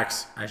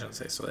quarterbacks. I shouldn't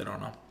say so. They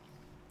don't know.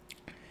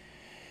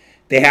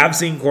 They have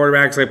seen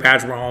quarterbacks like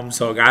Patrick Mahomes,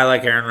 so a guy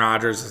like Aaron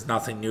Rodgers is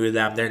nothing new to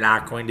them. They're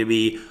not going to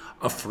be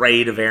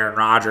afraid of Aaron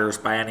Rodgers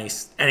by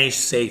any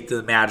sake to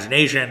the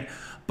imagination.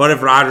 But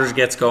if Rodgers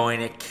gets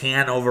going, it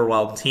can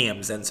overwhelm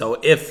teams. And so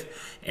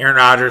if Aaron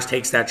Rodgers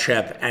takes that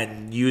chip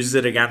and uses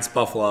it against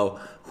Buffalo,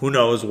 who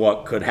knows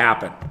what could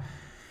happen.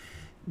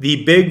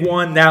 The big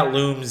one that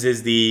looms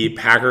is the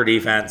Packer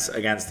defense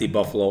against the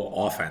Buffalo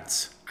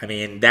offense. I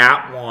mean,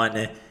 that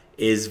one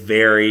is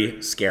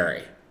very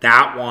scary.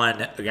 That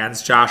one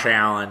against Josh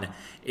Allen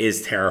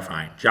is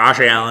terrifying.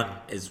 Josh Allen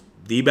is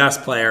the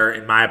best player,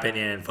 in my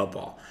opinion, in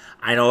football.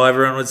 I know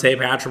everyone would say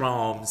Patrick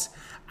Mahomes.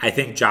 I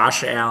think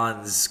Josh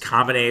Allen's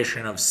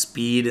combination of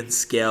speed and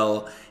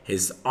skill,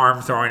 his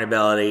arm throwing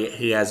ability,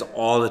 he has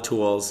all the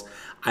tools.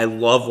 I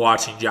love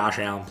watching Josh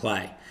Allen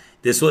play.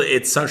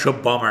 It's such a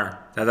bummer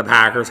that the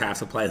Packers have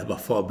to play the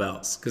Buffalo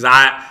Bills, because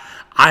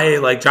I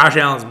like Josh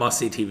Allen's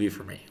must-see TV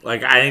for me.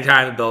 Like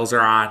anytime the Bills are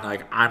on,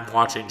 like I'm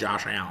watching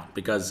Josh Allen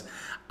because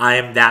I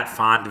am that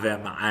fond of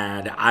him,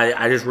 and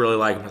I just really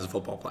like him as a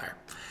football player.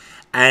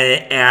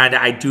 And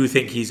I do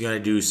think he's going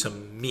to do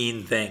some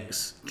mean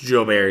things to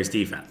Joe Barry's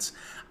defense.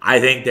 I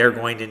think they're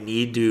going to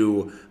need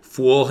to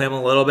fool him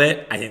a little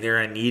bit. I think they're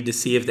going to need to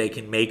see if they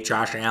can make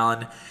Josh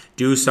Allen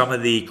do some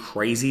of the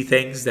crazy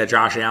things that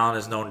Josh Allen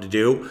is known to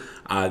do.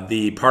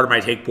 The part of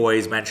my take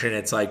boys mentioned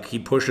it's like he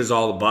pushes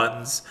all the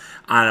buttons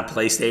on a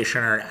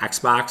PlayStation or an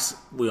Xbox,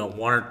 1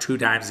 or 2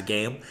 times a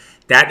game.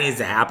 That needs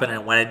to happen,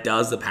 and when it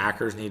does, the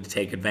Packers need to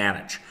take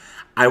advantage.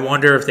 I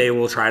wonder if they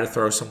will try to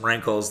throw some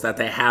wrinkles that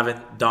they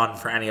haven't done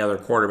for any other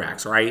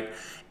quarterbacks, right?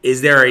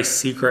 Is there a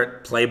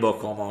secret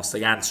playbook almost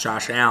against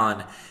Josh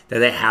Allen that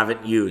they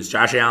haven't used?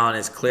 Josh Allen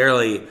is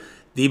clearly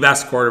the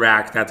best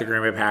quarterback that the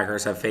Green Bay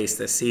Packers have faced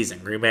this season.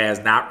 Green Bay has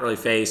not really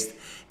faced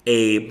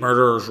a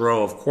murderer's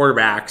row of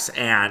quarterbacks,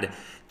 and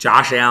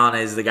Josh Allen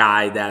is the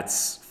guy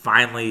that's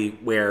finally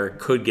where it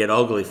could get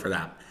ugly for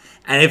them.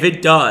 And if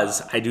it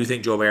does, I do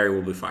think Joe Barry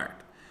will be fired.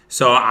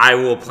 So I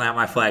will plant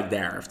my flag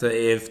there.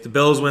 If the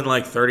Bills win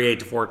like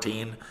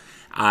 38-14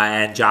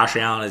 and Josh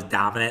Allen is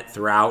dominant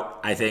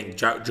throughout, I think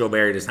Joe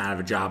Barry does not have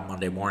a job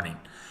Monday morning.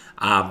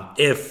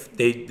 If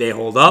they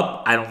hold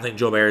up, I don't think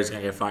Joe Barry is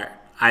going to get fired.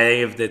 I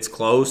think if it's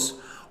close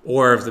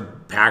or if the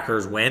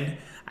Packers win,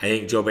 I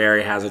think Joe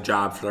Barry has a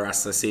job for the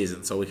rest of the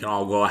season. So we can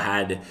all go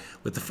ahead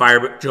with the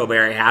Fire Joe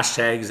Barry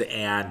hashtags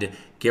and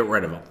get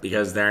rid of him,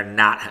 because they're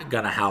not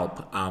going to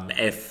help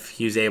if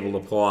he's able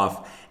to pull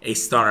off a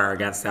stunner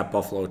against that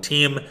Buffalo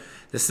team.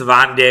 The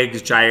Stephon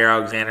Diggs, Jair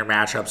Alexander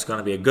matchup is going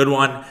to be a good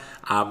one.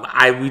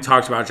 We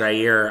talked about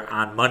Jair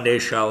on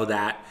Monday's show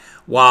that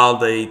while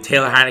the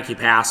Taylor Heineke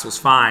pass was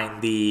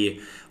fine,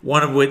 the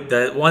one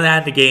that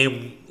in the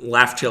game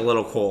left you a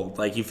little cold.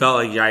 Like you felt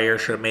like Jair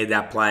should have made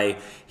that play.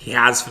 He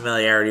has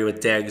familiarity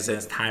with Diggs in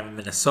his time in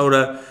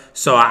Minnesota,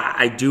 so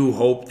I do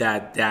hope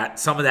that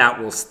some of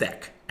that will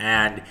stick.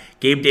 And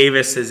Gabe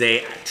Davis is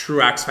a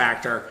true X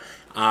factor.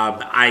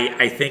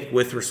 I think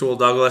with Rasul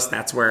Douglas,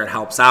 that's where it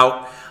helps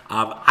out.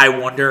 I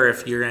wonder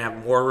if you're going to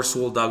have more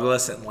Rasul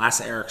Douglas and less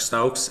Eric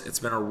Stokes. It's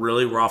been a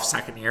really rough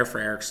second year for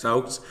Eric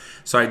Stokes.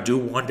 So I do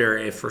wonder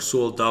if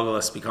Rasul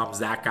Douglas becomes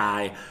that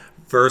guy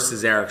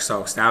versus Eric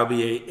Stokes. That would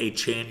be a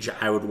change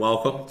I would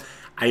welcome.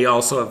 I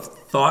also have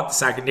thought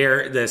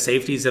the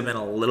safeties have been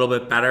a little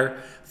bit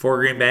better for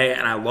Green Bay,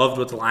 and I loved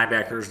what the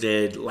linebackers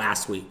did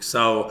last week.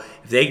 So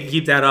if they can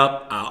keep that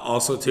up,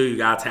 also too, you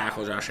got to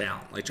tackle Josh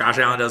Allen. Like Josh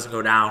Allen doesn't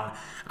go down.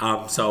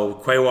 So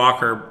Quay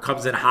Walker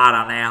comes in hot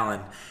on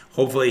Allen.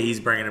 Hopefully he's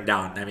bringing him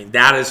down. I mean,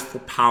 that is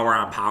power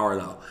on power,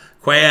 though.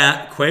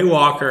 Quay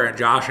Walker and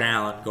Josh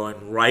Allen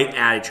going right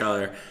at each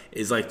other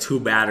is like 2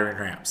 battering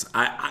rams.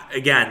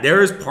 Again,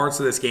 there is parts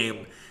of this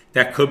game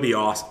that could be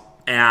awesome.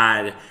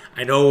 And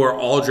I know we're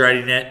all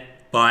dreading it,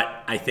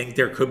 but I think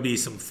there could be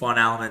some fun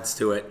elements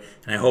to it.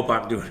 And I hope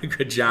I'm doing a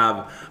good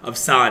job of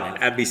selling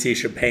it. NBC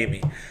should pay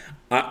me.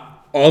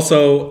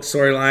 Also,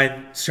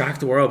 storyline, shock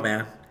the world,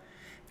 man.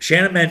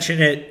 Shannon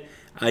mentioned it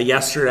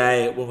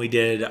yesterday when we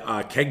did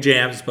Keg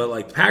Jams, but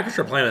like the Packers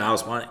are playing with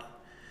house money.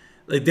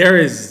 Like there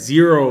is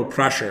zero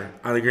pressure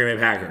on the Green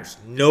Bay Packers.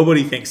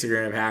 Nobody thinks the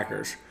Green Bay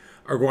Packers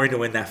are going to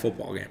win that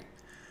football game.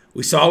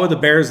 We saw with the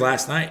Bears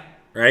last night,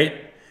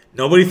 right?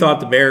 Nobody thought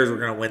the Bears were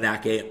going to win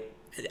that game.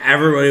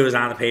 Everybody was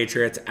on the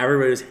Patriots.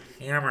 Everybody was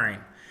hammering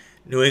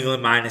New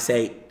England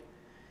 -8.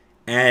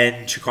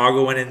 And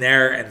Chicago went in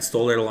there and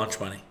stole their lunch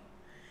money.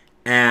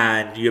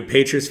 And you have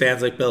Patriots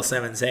fans like Bill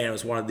Simmons saying it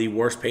was one of the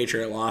worst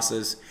Patriot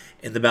losses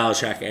in the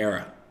Belichick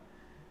era.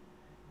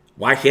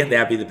 Why can't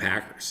that be the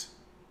Packers?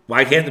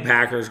 Why can't the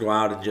Packers go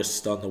out and just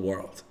stun the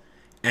world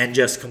and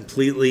just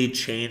completely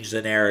change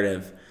the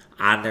narrative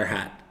on their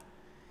head?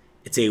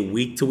 It's a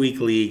week-to-week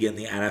league in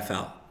the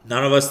NFL.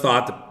 None of us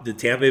thought the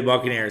Tampa Bay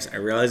Buccaneers, I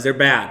realize they're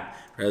bad,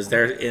 I realize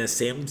they're in the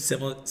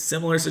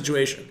similar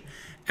situation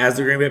as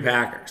the Green Bay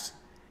Packers.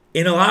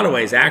 In a lot of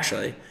ways,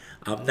 actually.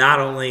 Not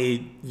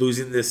only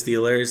losing the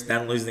Steelers,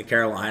 then losing to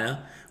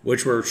Carolina,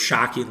 which were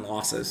shocking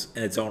losses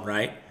in its own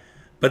right,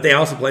 but they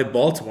also played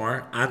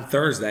Baltimore on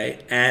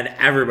Thursday, and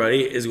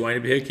everybody is going to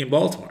be picking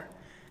Baltimore.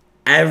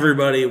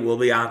 Everybody will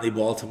be on the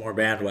Baltimore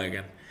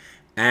bandwagon.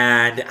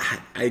 And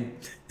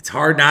it's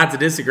hard not to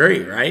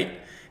disagree, right?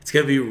 It's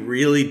going to be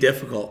really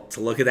difficult to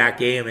look at that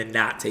game and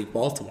not take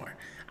Baltimore.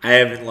 I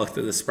haven't looked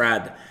at the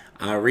spread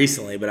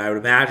recently, but I would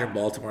imagine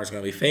Baltimore is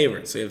going to be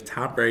favored. So you have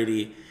Tom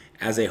Brady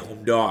as a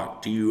home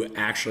dog. Do you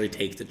actually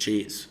take the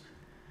cheese?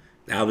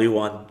 That'll be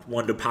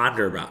one to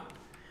ponder about.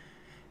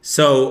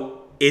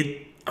 So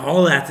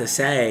all that to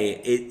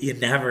say, you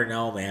never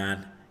know,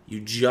 man.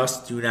 You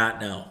just do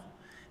not know.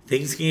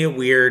 Things can get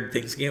weird.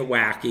 Things can get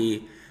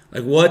wacky.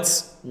 Like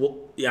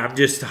I'm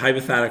just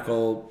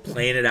hypothetical,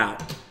 playing it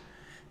out.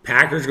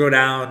 Packers go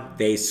down.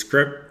 They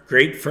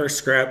great first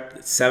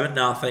script,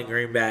 7-0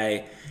 Green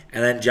Bay.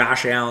 And then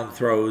Josh Allen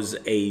throws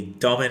a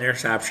dumb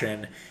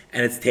interception,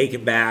 and it's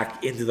taken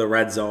back into the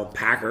red zone.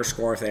 Packers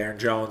score with Aaron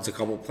Jones a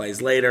couple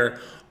plays later.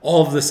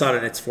 All of a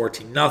sudden, it's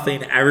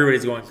 14-0.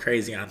 Everybody's going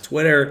crazy on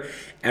Twitter.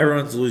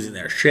 Everyone's losing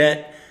their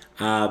shit.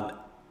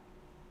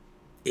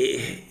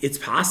 It's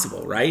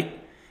possible, right?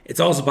 It's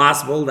also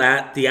possible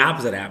that the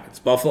opposite happens.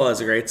 Buffalo has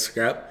a great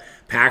script.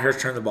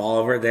 Packers turn the ball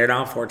over. They're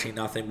down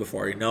 14-0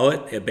 before you know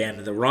it. They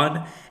abandon the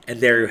run, and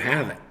there you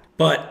have it.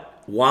 But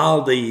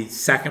while the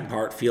second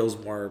part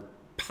feels more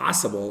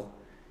possible,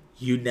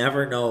 you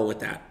never know with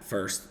that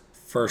first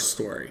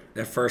story,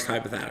 that first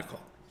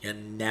hypothetical. You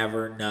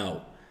never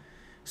know.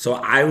 So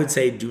I would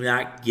say do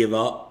not give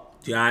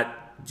up. Do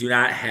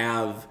not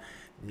have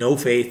no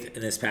faith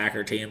in this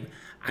Packer team.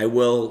 I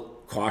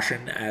will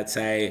caution and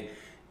say,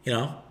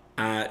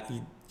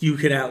 you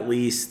can at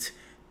least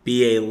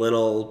be a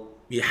little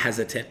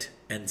hesitant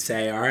and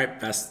say, all right,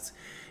 best.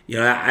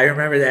 I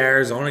remember the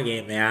Arizona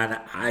game, man.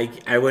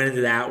 I went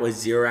into that with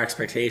zero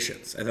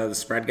expectations. I thought the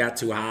spread got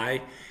too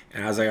high,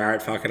 and I was like, all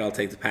right, fuck it, I'll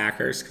take the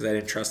Packers because I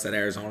didn't trust that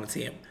Arizona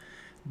team.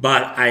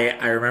 But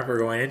I remember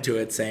going into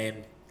it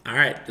saying, all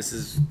right, this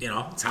is,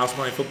 it's a house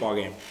money football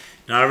game.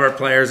 None of our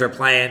players are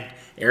playing.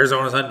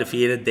 Arizona's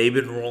undefeated. They've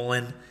been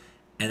rolling.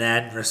 And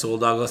then Rasul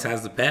Douglas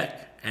has the pick,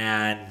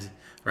 and the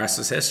rest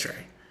is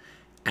history.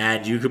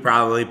 And you could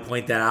probably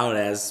point that out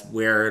as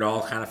where it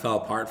all kind of fell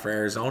apart for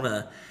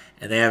Arizona,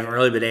 and they haven't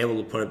really been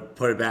able to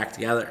put it back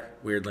together,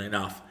 weirdly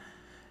enough.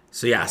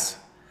 So yes,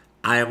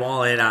 I am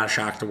all in on a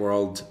shock the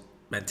world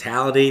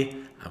mentality.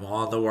 I'm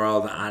all in the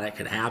world on it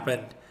could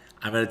happen.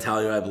 I'm going to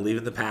tell you I believe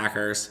in the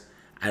Packers.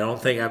 I don't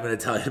think I'm going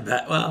to tell you to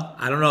bet. Well,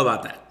 I don't know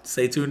about that.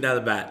 Stay tuned on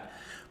the bet.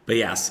 But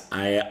yes,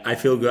 I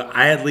feel good.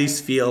 I at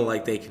least feel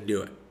like they can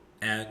do it.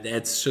 And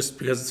it's just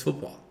because it's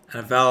football.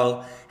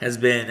 NFL has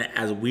been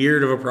as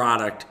weird of a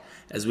product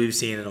as we've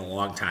seen in a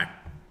long time.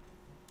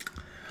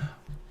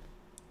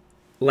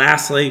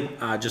 Lastly,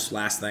 just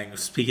last thing,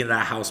 speaking of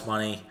that house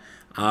money,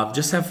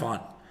 just have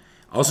fun.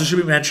 Also should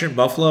be mentioned,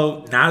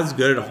 Buffalo, not as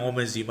good at home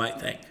as you might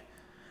think.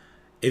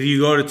 If you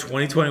go to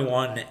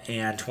 2021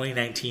 and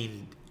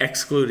 2019,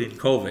 excluding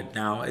COVID.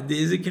 Now, it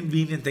is a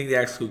convenient thing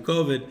to exclude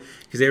COVID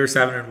because they were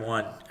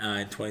 7-1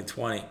 in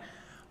 2020.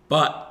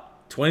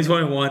 But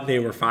 2021, they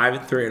were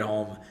 5-3 at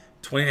home.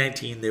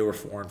 2019, they were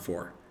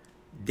 4-4.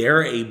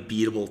 They're a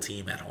beatable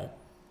team at home.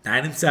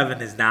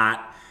 9-7 is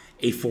not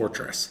a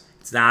fortress.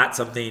 It's not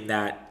something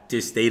that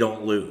just they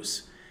don't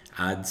lose.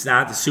 It's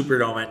not the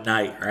Superdome at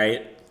night,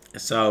 right?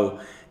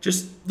 So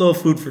just a little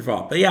food for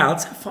thought. But yeah,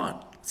 let's have fun.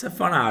 Let's have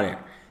fun out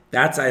here.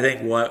 That's, I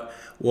think, what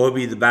would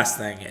be the best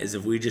thing is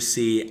if we just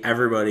see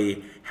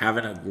everybody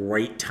having a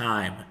great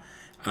time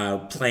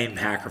playing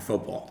Packer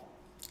football.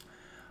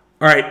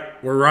 All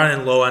right, we're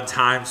running low on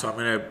time, so I'm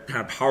going to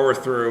kind of power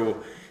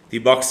through the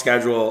Bucs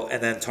schedule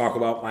and then talk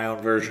about my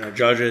own version of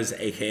Judges,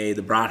 a.k.a.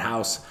 the Brat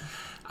House.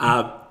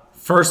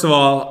 First of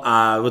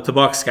all, with the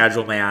Bucs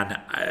schedule,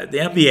 man, the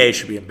NBA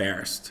should be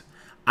embarrassed.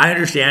 I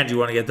understand you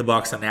want to get the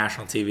Bucks on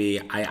national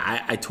TV.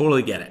 I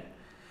totally get it.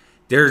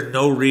 There's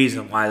no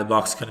reason why the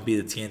Bucks couldn't be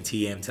the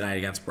TNT game tonight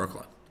against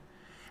Brooklyn.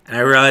 And I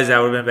realize that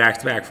would have been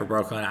back-to-back for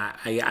Brooklyn.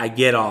 I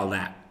get all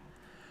that.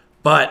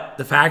 But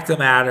the fact of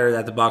the matter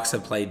that the Bucks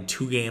have played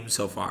 2 games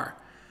so far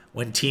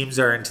when teams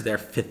are into their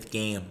 5th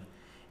game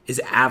is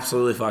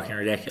absolutely fucking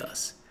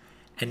ridiculous.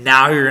 And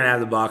now you're going to have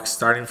the Bucks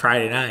starting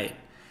Friday night.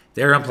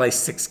 They're going to play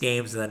 6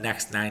 games in the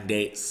next 9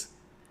 days.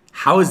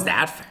 How is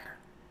that fair?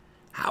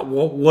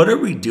 What are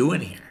we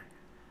doing here?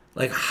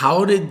 Like,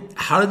 how did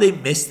they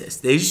miss this?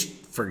 They just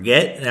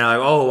forget and they're like,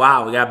 oh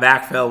wow, we got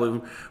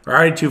backfill. We're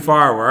already too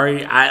far.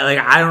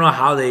 I don't know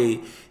how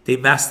they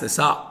messed this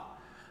up,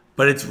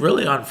 but it's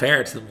really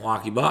unfair to the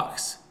Milwaukee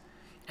Bucks.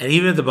 And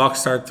even if the Bucks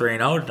start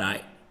 3-0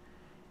 tonight,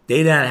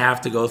 they then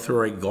have to go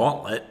through a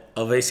gauntlet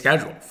of a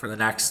schedule for the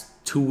next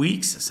 2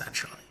 weeks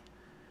essentially.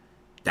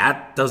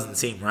 That doesn't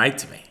seem right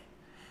to me.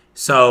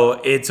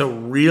 So it's a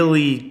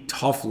really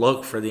tough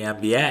look for the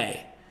NBA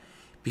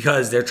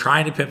because they're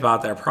trying to pimp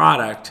out their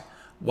product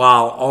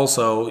while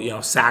also,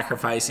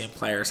 sacrificing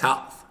players'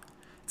 health.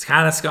 It's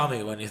kind of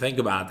scummy when you think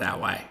about it that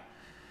way.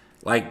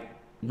 Like,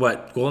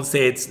 Golden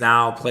State's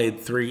now played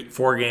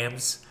 4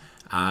 games.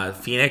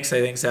 Phoenix, I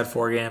think, said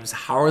 4 games.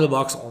 How are the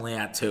Bucks only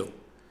at 2?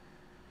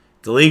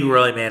 The league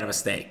really made a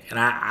mistake. And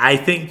I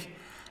think,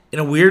 in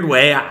a weird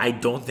way, I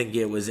don't think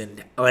it was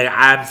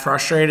I'm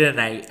frustrated and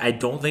I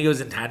don't think it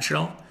was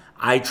intentional.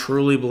 I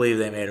truly believe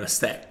they made a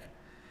mistake.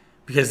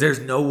 Because there's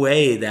no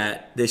way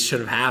that this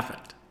should have happened.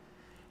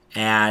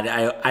 And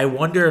I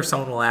wonder if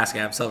someone will ask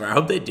Adam Silver. I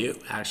hope they do,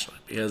 actually,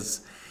 because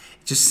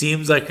it just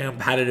seems like a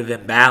competitive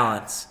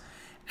imbalance.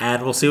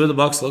 And we'll see what the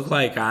Bucks look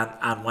like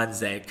on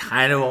Wednesday. It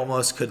kind of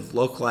almost could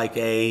look like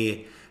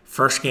a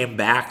first game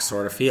back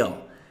sort of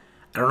feel.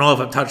 I don't know if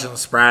I'm touching the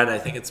spread. I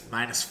think it's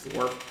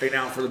 -4 right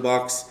now for the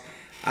Bucks.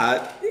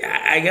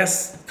 I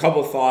guess a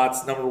couple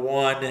thoughts. Number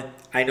one,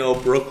 I know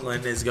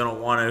Brooklyn is going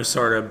to want to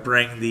sort of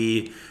bring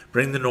the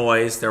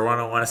noise. They're going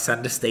to want to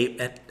send a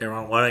statement. They're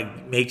going to want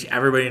to make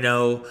everybody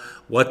know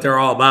what they're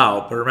all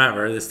about. But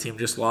remember, this team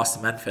just lost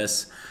to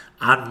Memphis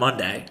on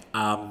Monday.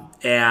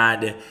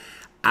 And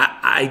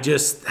I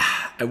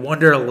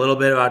wonder a little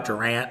bit about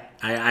Durant.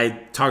 I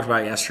talked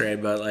about it yesterday,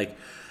 but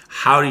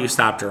how do you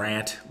stop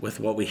Durant with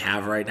what we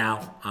have right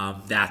now?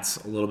 That's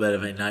a little bit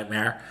of a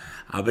nightmare.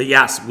 But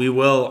yes, we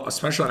will, a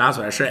special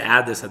announcement. I should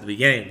add this at the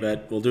beginning,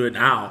 but we'll do it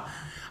now.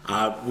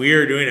 We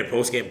are doing a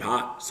post-game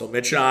pod. So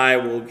Mitch and I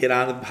will get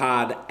on the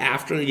pod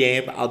after the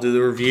game. I'll do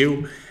the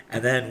review,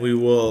 and then we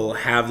will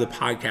have the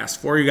podcast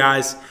for you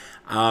guys.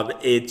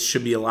 It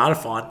should be a lot of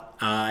fun.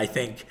 I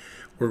think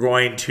we're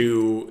going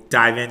to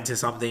dive into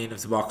something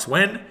if the Bucks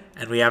win,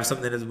 and we have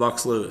something if the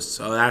Bucks lose.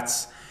 So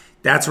that's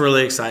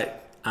really exciting,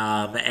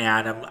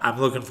 and I'm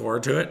looking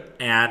forward to it.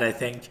 And I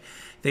think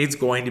it's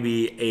going to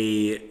be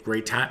a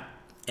great time.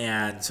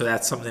 And so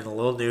that's something a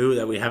little new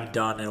that we haven't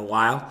done in a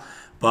while.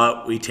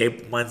 But we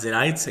tape Wednesday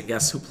nights, and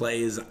guess who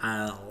plays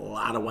on a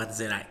lot of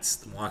Wednesday nights?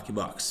 The Milwaukee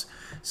Bucks.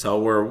 So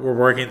we're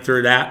working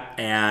through that,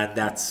 and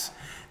that's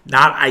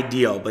not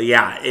ideal. But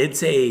yeah,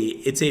 it's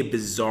a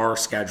bizarre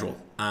schedule.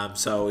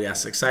 So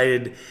yes,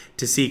 excited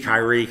to see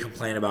Kyrie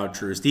complain about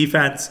Drew's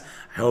defense.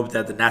 I hope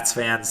that the Nets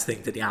fans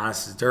think that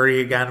Giannis is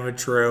dirty again with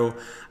Drew.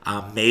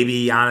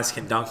 Maybe Giannis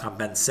can dunk on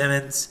Ben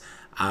Simmons.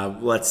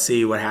 Let's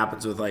see what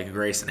happens with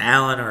Grayson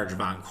Allen or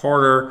Javon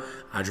Carter.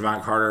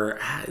 Javon Carter,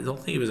 I don't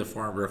think he was a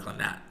former Brooklyn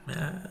Net.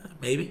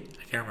 Maybe,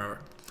 I can't remember.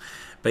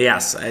 But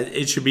yes,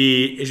 it should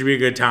be a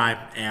good time,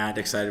 and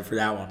excited for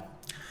that one.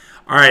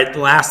 All right, the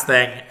last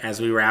thing as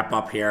we wrap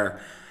up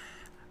here.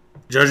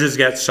 Judges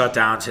get shut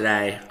down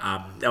today.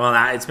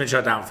 It's been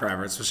shut down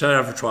forever. It's been shut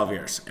down for 12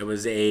 years. It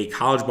was a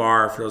college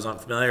bar. For those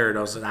unfamiliar,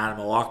 those not in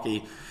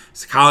Milwaukee,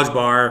 it's a college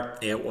bar.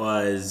 It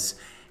was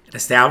an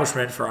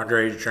establishment for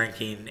underage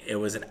drinking. It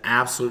was an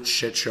absolute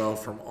shit show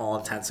from all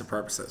intents and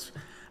purposes.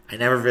 I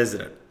never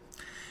visited.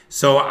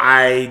 So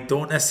I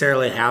don't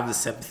necessarily have the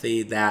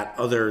sympathy that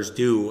others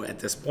do at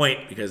this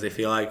point because they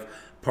feel like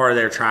part of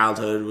their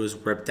childhood was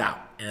ripped out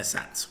in a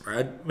sense.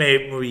 Right?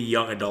 Maybe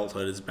young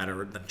adulthood is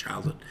better than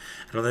childhood.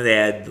 I don't think they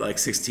had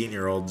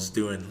 16-year-olds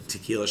doing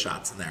tequila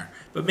shots in there.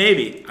 But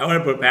maybe. I want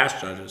to put past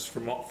judges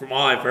from all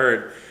I've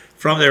heard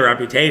from their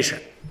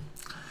reputation.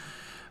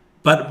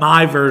 But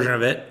my version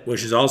of it,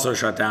 which is also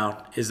shut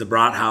down, is the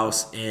Brat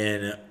House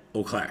in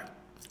Eau Claire.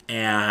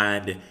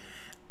 And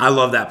I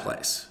love that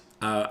place.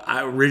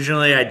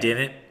 Originally I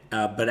didn't,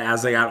 but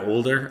as I got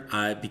older,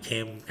 it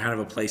became kind of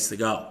a place to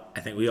go.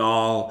 I think we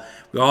all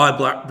had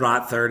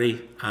Brat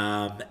 30,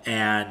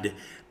 and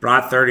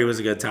Brat 30 was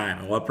a good time.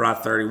 And what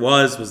Brat 30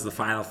 was the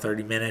final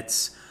 30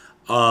 minutes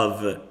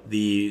of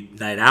the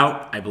night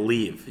out, I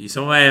believe.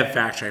 Someone might have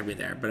fact-checked me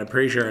there, but I'm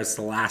pretty sure it's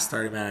the last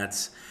 30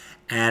 minutes.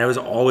 And it was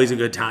always a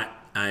good time.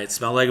 It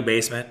smelled like a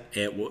basement.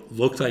 It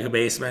looked like a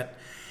basement.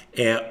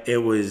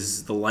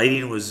 The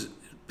lighting was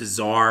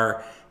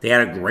bizarre. They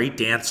had a great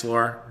dance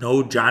floor.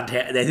 I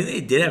think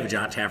they did have a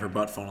John Taffer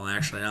butt funnel,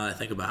 actually, now that I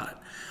think about it.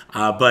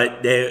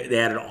 But they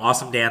had an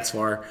awesome dance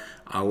floor.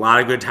 A lot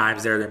of good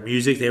times there. The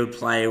music they would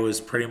play was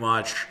pretty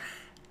much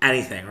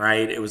anything,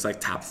 right? It was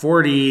like top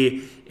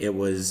 40. It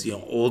was,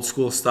 old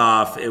school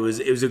stuff. It was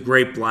a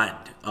great blend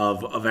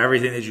of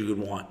everything that you could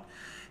want.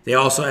 They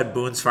also had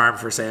Boone's Farm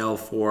for sale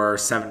for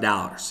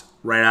 $7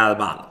 right out of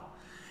the bottle.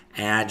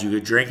 And you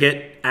could drink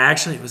it.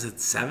 Actually, was it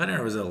 7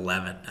 or was it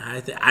 11?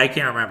 I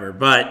can't remember.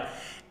 But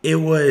it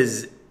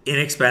was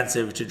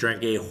inexpensive to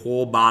drink a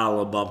whole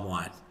bottle of bum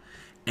wine.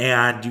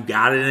 And you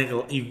got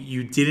it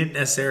you didn't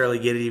necessarily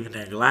get it even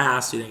in a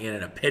glass. You didn't get it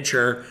in a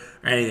pitcher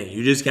or anything.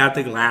 You just got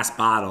the glass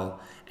bottle,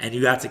 and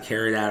you got to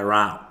carry that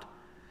around.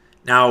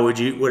 Now,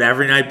 would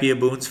every night be a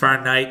Boone's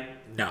Farm night?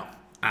 No.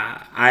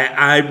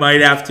 I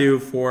might have to,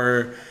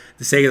 for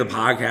the sake of the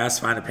podcast,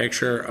 find a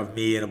picture of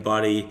me and a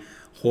buddy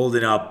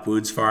holding up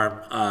Boone's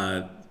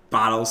Farm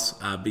bottles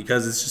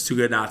because it's just too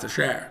good not to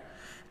share.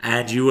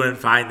 And you wouldn't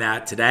find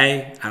that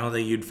today. I don't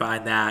think you'd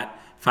find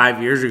that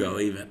 5 years ago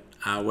even,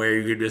 where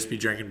you could just be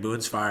drinking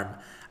Boone's Farm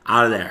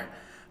out of there.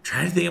 I'm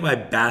trying to think of my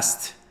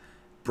best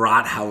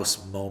Brat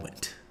House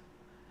moment.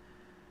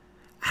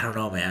 I don't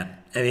know, man.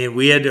 I mean,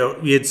 we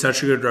had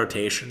such a good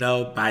rotation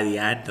though. By the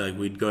end, like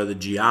we'd go to the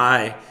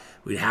GI,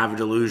 we'd have a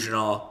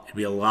delusional. It'd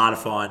be a lot of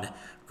fun.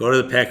 Go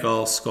to the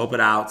pickle, scope it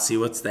out, see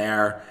what's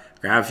there,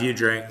 grab a few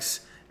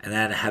drinks, and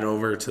then head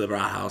over to the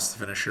Brat House to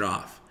finish it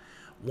off.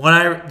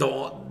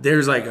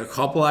 There's like a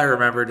couple I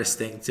remember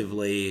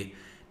distinctively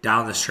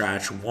down the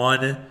stretch.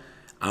 One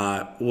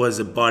was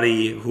a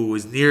buddy who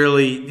was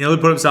nearly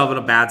put himself in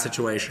a bad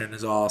situation,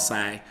 is all I'll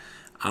say,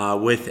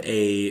 with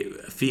a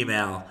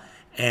female,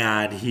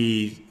 and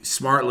he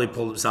smartly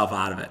pulled himself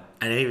out of it.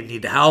 I didn't even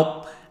need to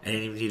help. I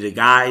didn't even need a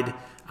guide.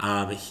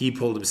 He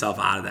pulled himself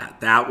out of that.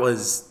 That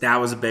was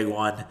a big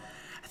one.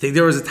 I think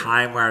there was a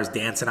time where I was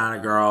dancing on a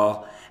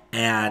girl,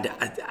 and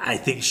I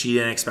think she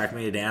didn't expect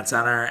me to dance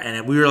on her,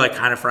 and we were like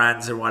kind of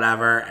friends or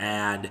whatever,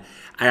 and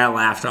I got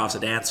laughed off the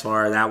dance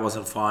floor. That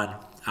wasn't fun.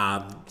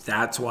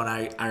 That's one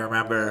I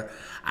remember.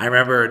 I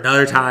remember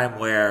another time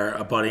where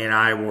a buddy and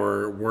I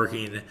were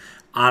working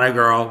on a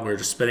girl. We were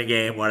just spinning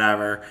game,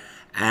 whatever,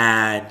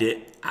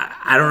 and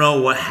I don't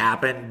know what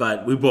happened,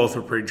 but we both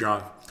were pretty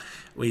drunk.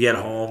 We get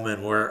home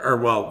and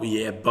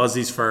we had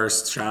Buzzy's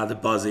first. Shout out to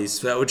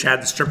Buzzy's, which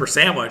had the stripper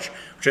sandwich,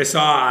 which I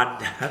saw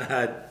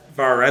on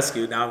Bar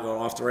Rescue. Now I'm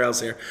going off the rails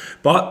here.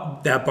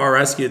 But that Bar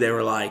Rescue, they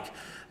were like,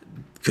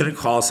 couldn't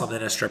call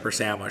something a stripper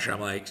sandwich.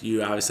 I'm like,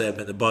 you obviously have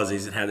been to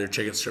Buzzy's and had their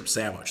chicken strip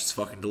sandwich. It's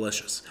fucking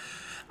delicious.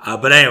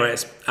 But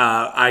anyways,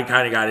 I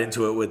kind of got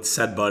into it with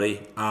said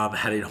buddy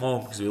heading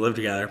home because we lived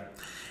together.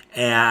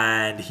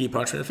 And he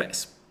punched me in the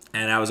face.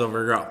 And I was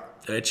over a girl,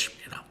 which,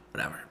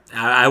 whatever.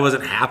 I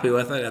wasn't happy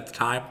with it at the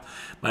time.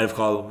 Might have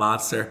called him a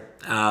monster.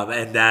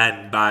 And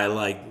then by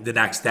like the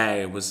next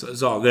day, it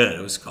was all good.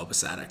 It was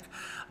copacetic.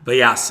 But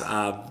yes,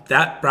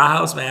 that Brat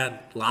House, man,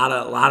 a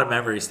lot of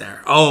memories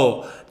there.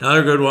 Oh,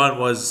 another good one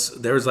was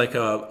there was like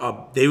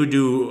they would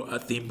do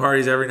theme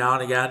parties every now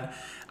and again,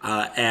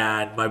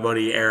 and my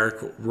buddy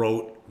Eric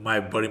wrote my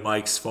buddy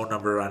Mike's phone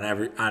number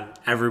on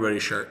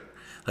everybody's shirt.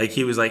 Like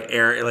he was like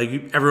Eric,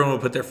 like everyone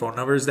would put their phone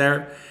numbers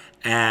there,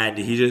 and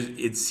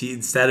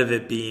instead of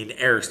it being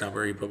Eric's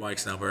number, he put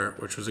Mike's number,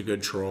 which was a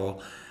good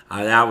troll.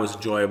 That was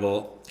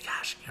enjoyable.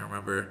 Gosh, I can't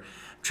remember.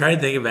 Trying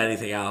to think of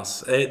anything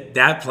else.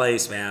 That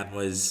place, man,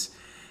 was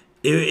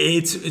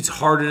it's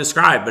hard to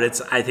describe, but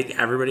I think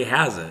everybody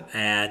has it,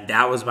 and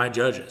that was my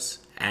Judges.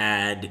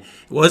 And it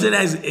wasn't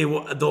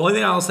the only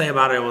thing I'll say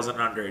about it was an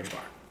underage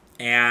bar.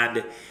 And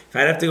if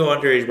I'd have to go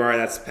underage bar,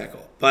 that's the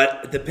Pickle.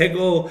 But the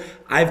Pickle,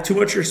 I have too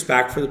much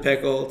respect for the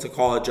Pickle to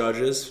call it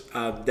Judges.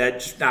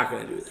 That's just not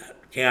going to do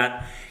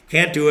that.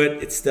 Can't do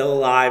it. It's still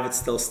alive. It's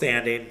still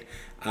standing.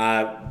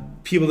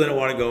 People didn't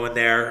want to go in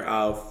there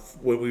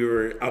when we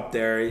were up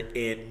there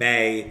in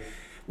May,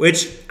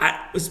 which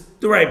was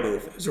the right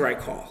move. It was the right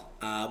call.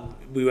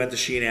 We went to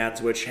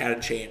Sheenan's, which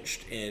hadn't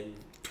changed in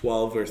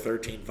 12 or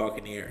 13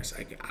 fucking years.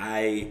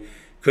 I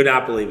could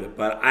not believe it.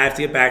 But I have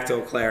to get back to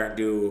Eau Claire and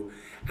do.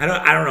 I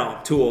don't know.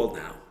 I'm too old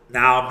now.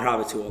 Now I'm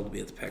probably too old to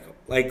be at the Pickle.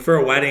 Like for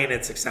a wedding,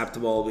 it's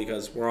acceptable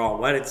because we're all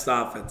wedding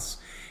stuff. It's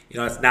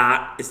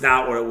it's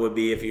not what it would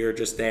be if you're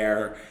just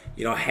there,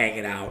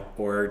 hanging out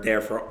or there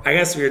for. I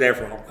guess if you're there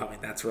for homecoming,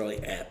 that's really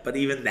it. But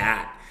even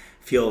that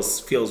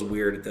feels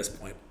weird at this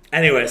point.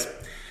 Anyways,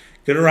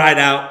 gonna ride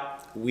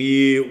out.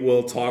 We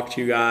will talk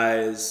to you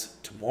guys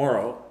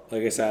tomorrow.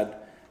 Like I said,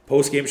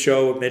 post-game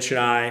show with Mitch and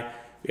I.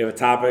 We have a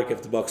topic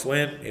if the Bucks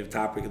win. We have a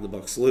topic if the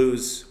Bucks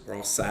lose. We're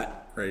all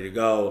set, ready to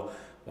go.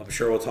 I'm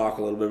sure we'll talk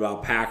a little bit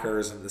about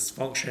Packers and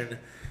dysfunction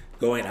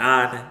going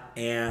on,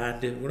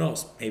 and who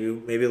knows? Maybe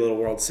a little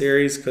World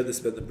Series. Could this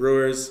have been the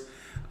Brewers?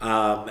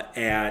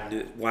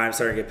 And why I'm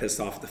starting to get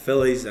pissed off at the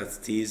Phillies. That's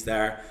the tease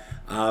there.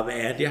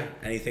 And yeah,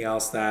 anything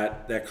else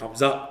that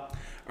comes up.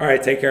 All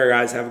right, take care,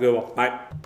 guys. Have a good one. Bye.